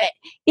know,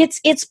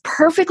 it's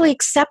perfectly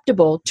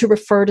acceptable to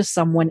refer to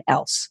someone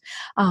else.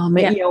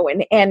 You know,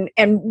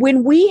 and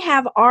when we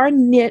have our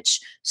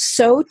niche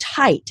so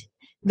tight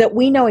that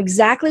we know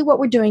exactly what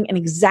we're doing and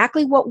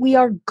exactly what we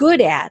are good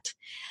at,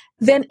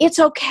 then it's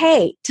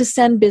okay to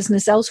send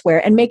business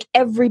elsewhere and make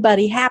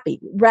everybody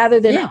happy rather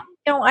than,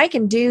 I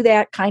can do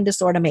that kind of,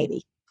 sort of,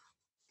 maybe.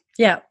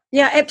 Yeah,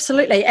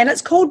 absolutely. And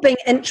it's called being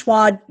inch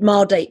wide,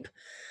 mile deep,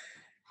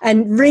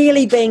 and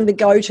really being the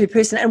go-to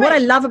person. And what I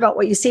love about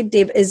what you said,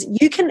 Deb, is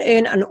you can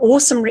earn an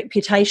awesome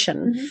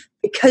reputation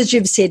because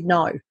you've said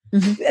no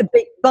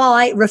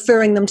by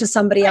referring them to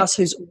somebody else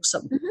who's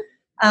awesome.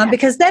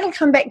 Because that'll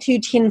come back to you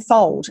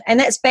tenfold. And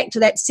that's back to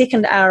that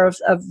second hour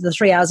of the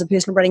 3 hours of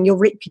personal branding, your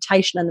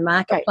reputation in the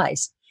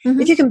marketplace.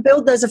 If you can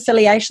build those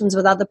affiliations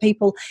with other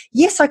people,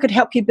 yes, I could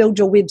help you build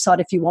your website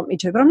if you want me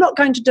to, but I'm not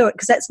going to do it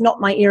because that's not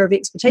my area of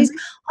expertise.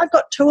 I've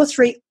got 2 or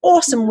 3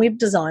 awesome web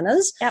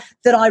designers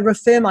that I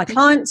refer my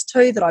clients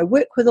to, that I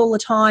work with all the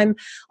time.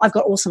 I've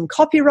got awesome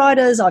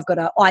copywriters. I've got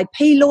an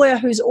IP lawyer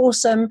who's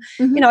awesome.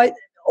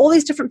 All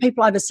these different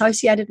people I've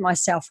associated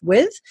myself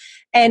with,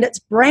 and it's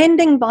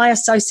branding by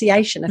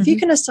association. If you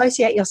can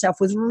associate yourself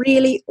with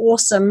really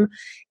awesome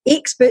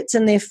experts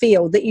in their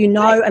field that you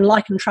know and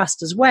like and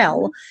trust as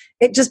well,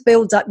 it just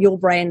builds up your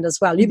brand as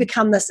well. You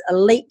become this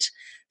elite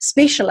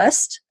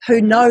specialist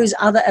who knows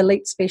other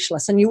elite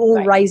specialists, and you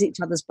all raise each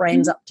other's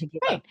brands up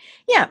together.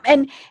 Yeah.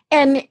 And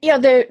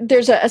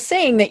there's a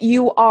saying that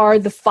you are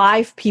the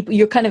 5 people,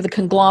 you're kind of the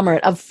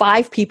conglomerate of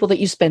 5 people that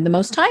you spend the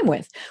most time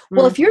with.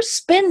 Well, if you're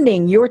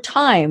spending your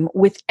time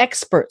with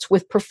experts,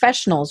 with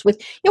professionals,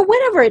 with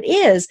whatever it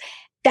is,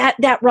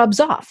 that rubs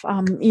off.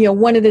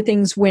 One of the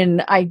things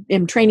when I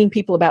am training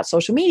people about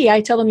social media,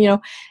 I tell them,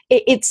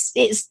 it's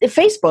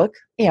Facebook,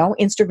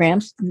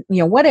 Instagram,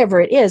 whatever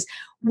it is,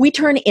 we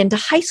turn into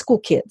high school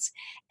kids.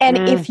 And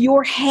if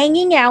you're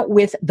hanging out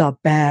with the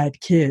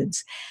bad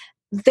kids,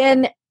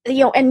 then,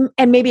 and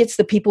maybe it's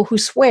the people who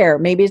swear,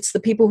 maybe it's the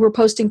people who are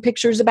posting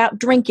pictures about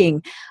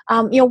drinking,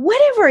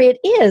 whatever it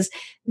is,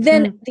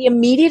 then the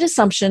immediate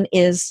assumption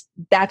is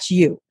that's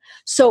you.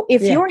 So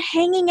if you're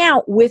hanging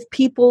out with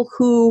people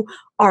who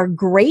are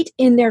great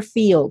in their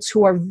fields,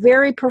 who are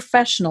very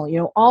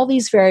professional, all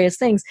these various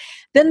things,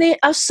 then the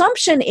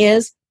assumption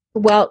is,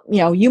 well,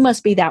 you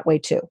must be that way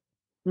too.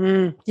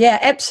 Yeah,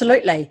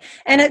 absolutely.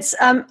 And it's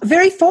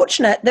very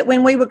fortunate that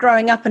when we were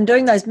growing up and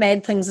doing those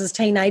mad things as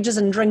teenagers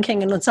and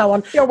drinking and so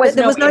on, there was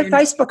no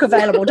Facebook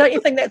available. Don't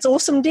you think that's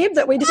awesome, Deb,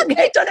 that we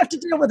don't have to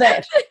deal with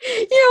that?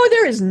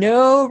 There is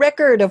no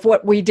record of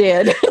what we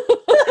did.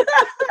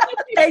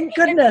 Thank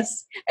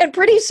goodness. And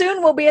pretty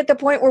soon we'll be at the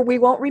point where we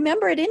won't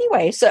remember it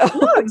anyway. So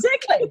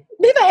exactly.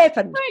 Never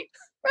happened.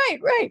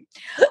 Right.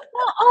 Well,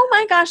 oh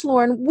my gosh,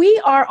 Lauren, we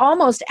are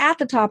almost at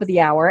the top of the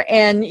hour,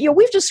 and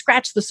we've just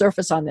scratched the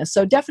surface on this.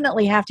 So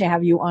definitely have to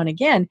have you on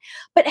again.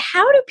 But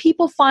how do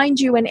people find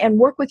you and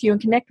work with you and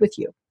connect with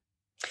you?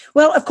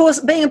 Well, of course,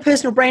 being a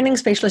personal branding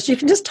specialist, you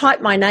can just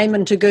type my name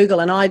into Google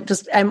and I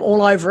just am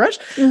all over it.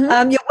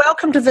 You're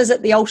welcome to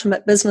visit the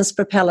Ultimate Business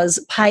Propellers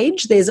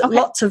page. There's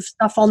lots of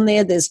stuff on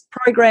there. There's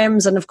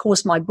programs and, of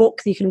course, my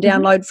book that you can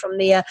download from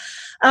there.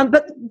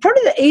 But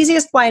probably the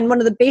easiest way and one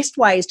of the best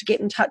ways to get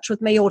in touch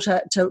with me or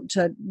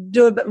to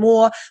do a bit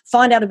more,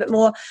 find out a bit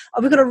more,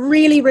 we've got a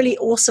really, really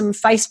awesome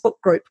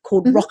Facebook group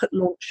called Rocket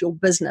Launch Your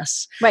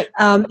Business. Right.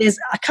 There's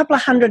a couple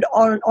of hundred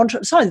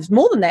there's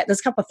more than that.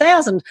 There's a couple of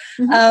thousand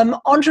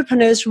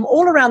entrepreneurs from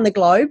all around the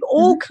globe,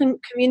 all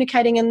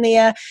communicating in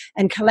there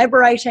and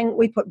collaborating.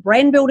 We put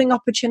brand building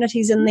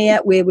opportunities in there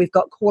where we've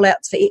got call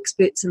outs for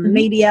experts in the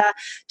media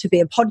to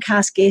be a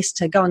podcast guest,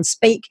 to go and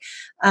speak.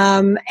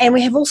 And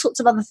we have all sorts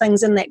of other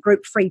things in that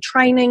group, free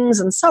trainings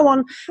and so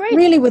on,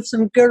 really with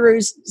some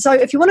gurus. So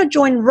if you want to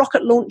join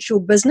Rocket Launch Your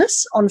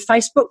Business on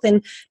Facebook,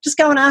 then just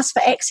go and ask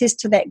for access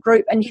to that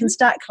group and you can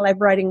start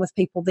collaborating with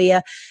people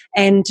there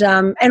and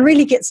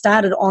really get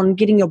started on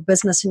getting your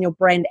business and your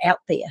brand out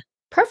there.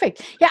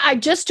 Perfect. Yeah, I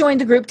just joined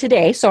the group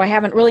today, so I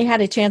haven't really had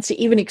a chance to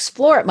even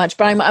explore it much,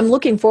 but I'm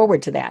looking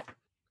forward to that.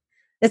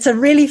 It's a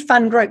really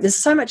fun group. There's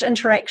so much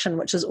interaction,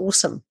 which is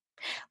awesome.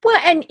 Well,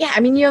 and yeah, I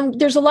mean,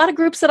 there's a lot of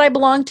groups that I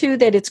belong to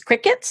that it's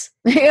crickets,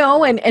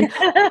 and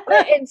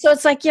so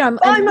it's like,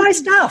 buy my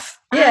stuff.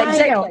 Yeah,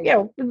 exactly.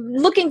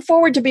 Looking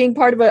forward to being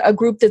part of a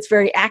group that's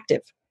very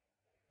active.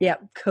 Yeah,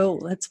 cool.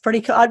 That's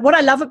pretty cool. What I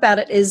love about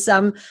it is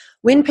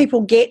when people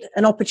get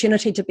an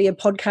opportunity to be a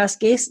podcast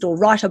guest or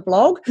write a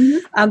blog,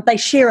 they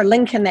share a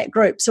link in that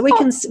group. So we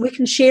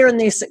can share in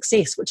their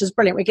success, which is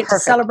brilliant. We get to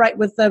celebrate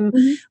with them.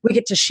 We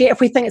get to share. If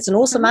we think it's an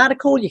awesome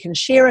article, you can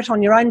share it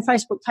on your own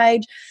Facebook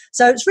page.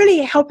 So it's really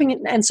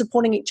helping and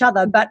supporting each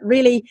other, but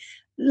really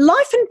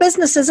life in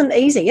business isn't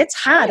easy. It's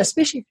hard,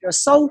 especially if you're a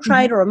sole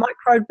trader or a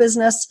micro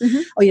business,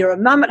 or you're a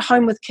mum at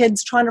home with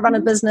kids trying to run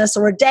a business,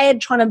 or a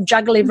dad trying to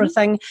juggle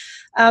everything.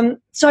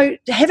 So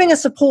having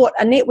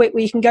a network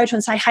where you can go to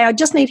and say, hey, I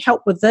just need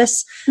help with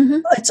this,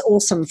 it's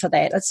awesome for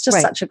that. It's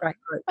just such a great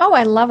group. Oh,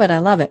 I love it. I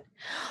love it.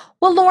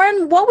 Well,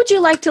 Lauren, what would you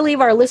like to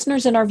leave our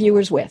listeners and our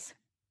viewers with?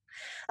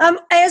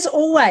 As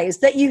always,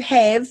 that you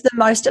have the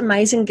most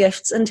amazing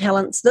gifts and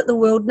talents that the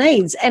world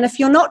needs. And if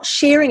you're not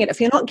sharing it, if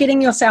you're not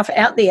getting yourself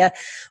out there,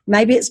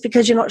 maybe it's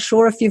because you're not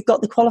sure if you've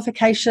got the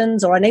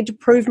qualifications, or I need to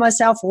prove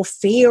myself, or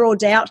fear or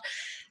doubt.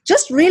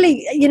 just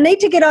really, you need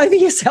to get over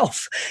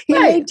yourself. You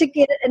need to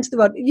get it into the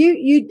world.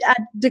 You are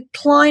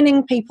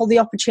declining people the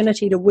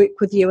opportunity to work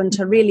with you and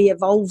to really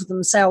evolve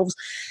themselves.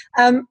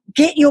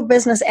 Get your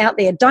business out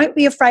there. Don't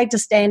be afraid to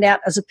stand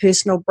out as a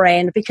personal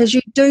brand, because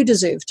you do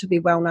deserve to be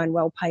well-known,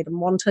 well-paid and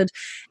wanted.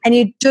 And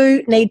you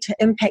do need to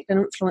impact and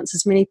influence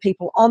as many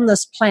people on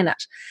this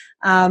planet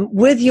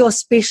with your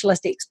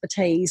specialist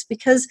expertise,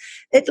 because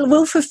it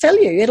will fulfill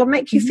you. It'll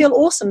make you feel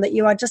awesome that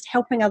you are just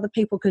helping other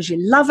people because you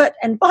love it.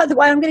 And by the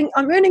way,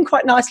 I'm earning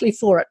quite nicely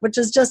for it, which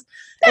is just,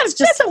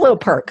 that's a little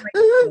perk.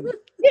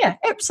 Yeah,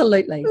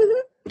 absolutely.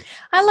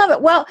 I love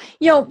it. Well,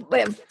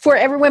 for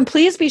everyone,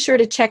 please be sure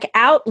to check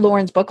out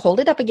Lauren's book. Hold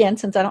it up again,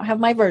 since I don't have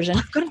my version.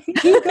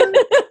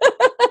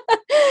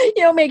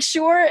 Make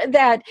sure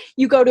that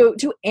you go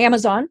to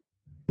Amazon.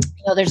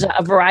 There's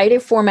a variety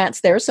of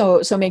formats there,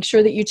 so make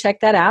sure that you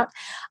check that out.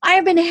 I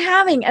have been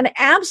having an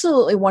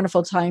absolutely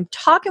wonderful time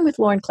talking with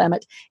Lauren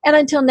Clemett, and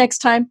until next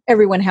time,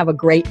 everyone have a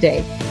great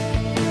day.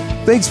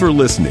 Thanks for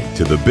listening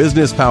to the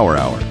Business Power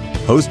Hour,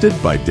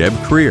 hosted by Deb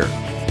Creer.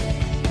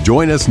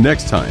 Join us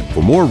next time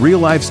for more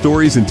real-life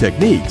stories and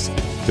techniques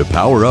to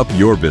power up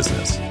your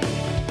business.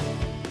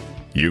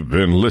 You've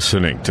been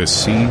listening to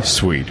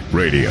C-Suite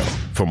Radio.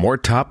 For more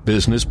top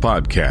business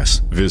podcasts,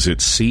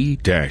 visit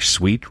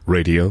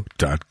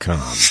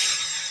c-suiteradio.com.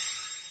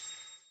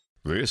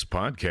 This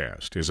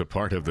podcast is a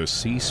part of the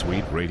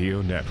C-Suite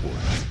Radio Network.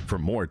 For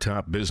more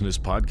top business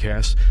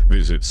podcasts,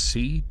 visit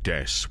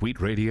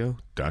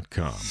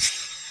c-suiteradio.com.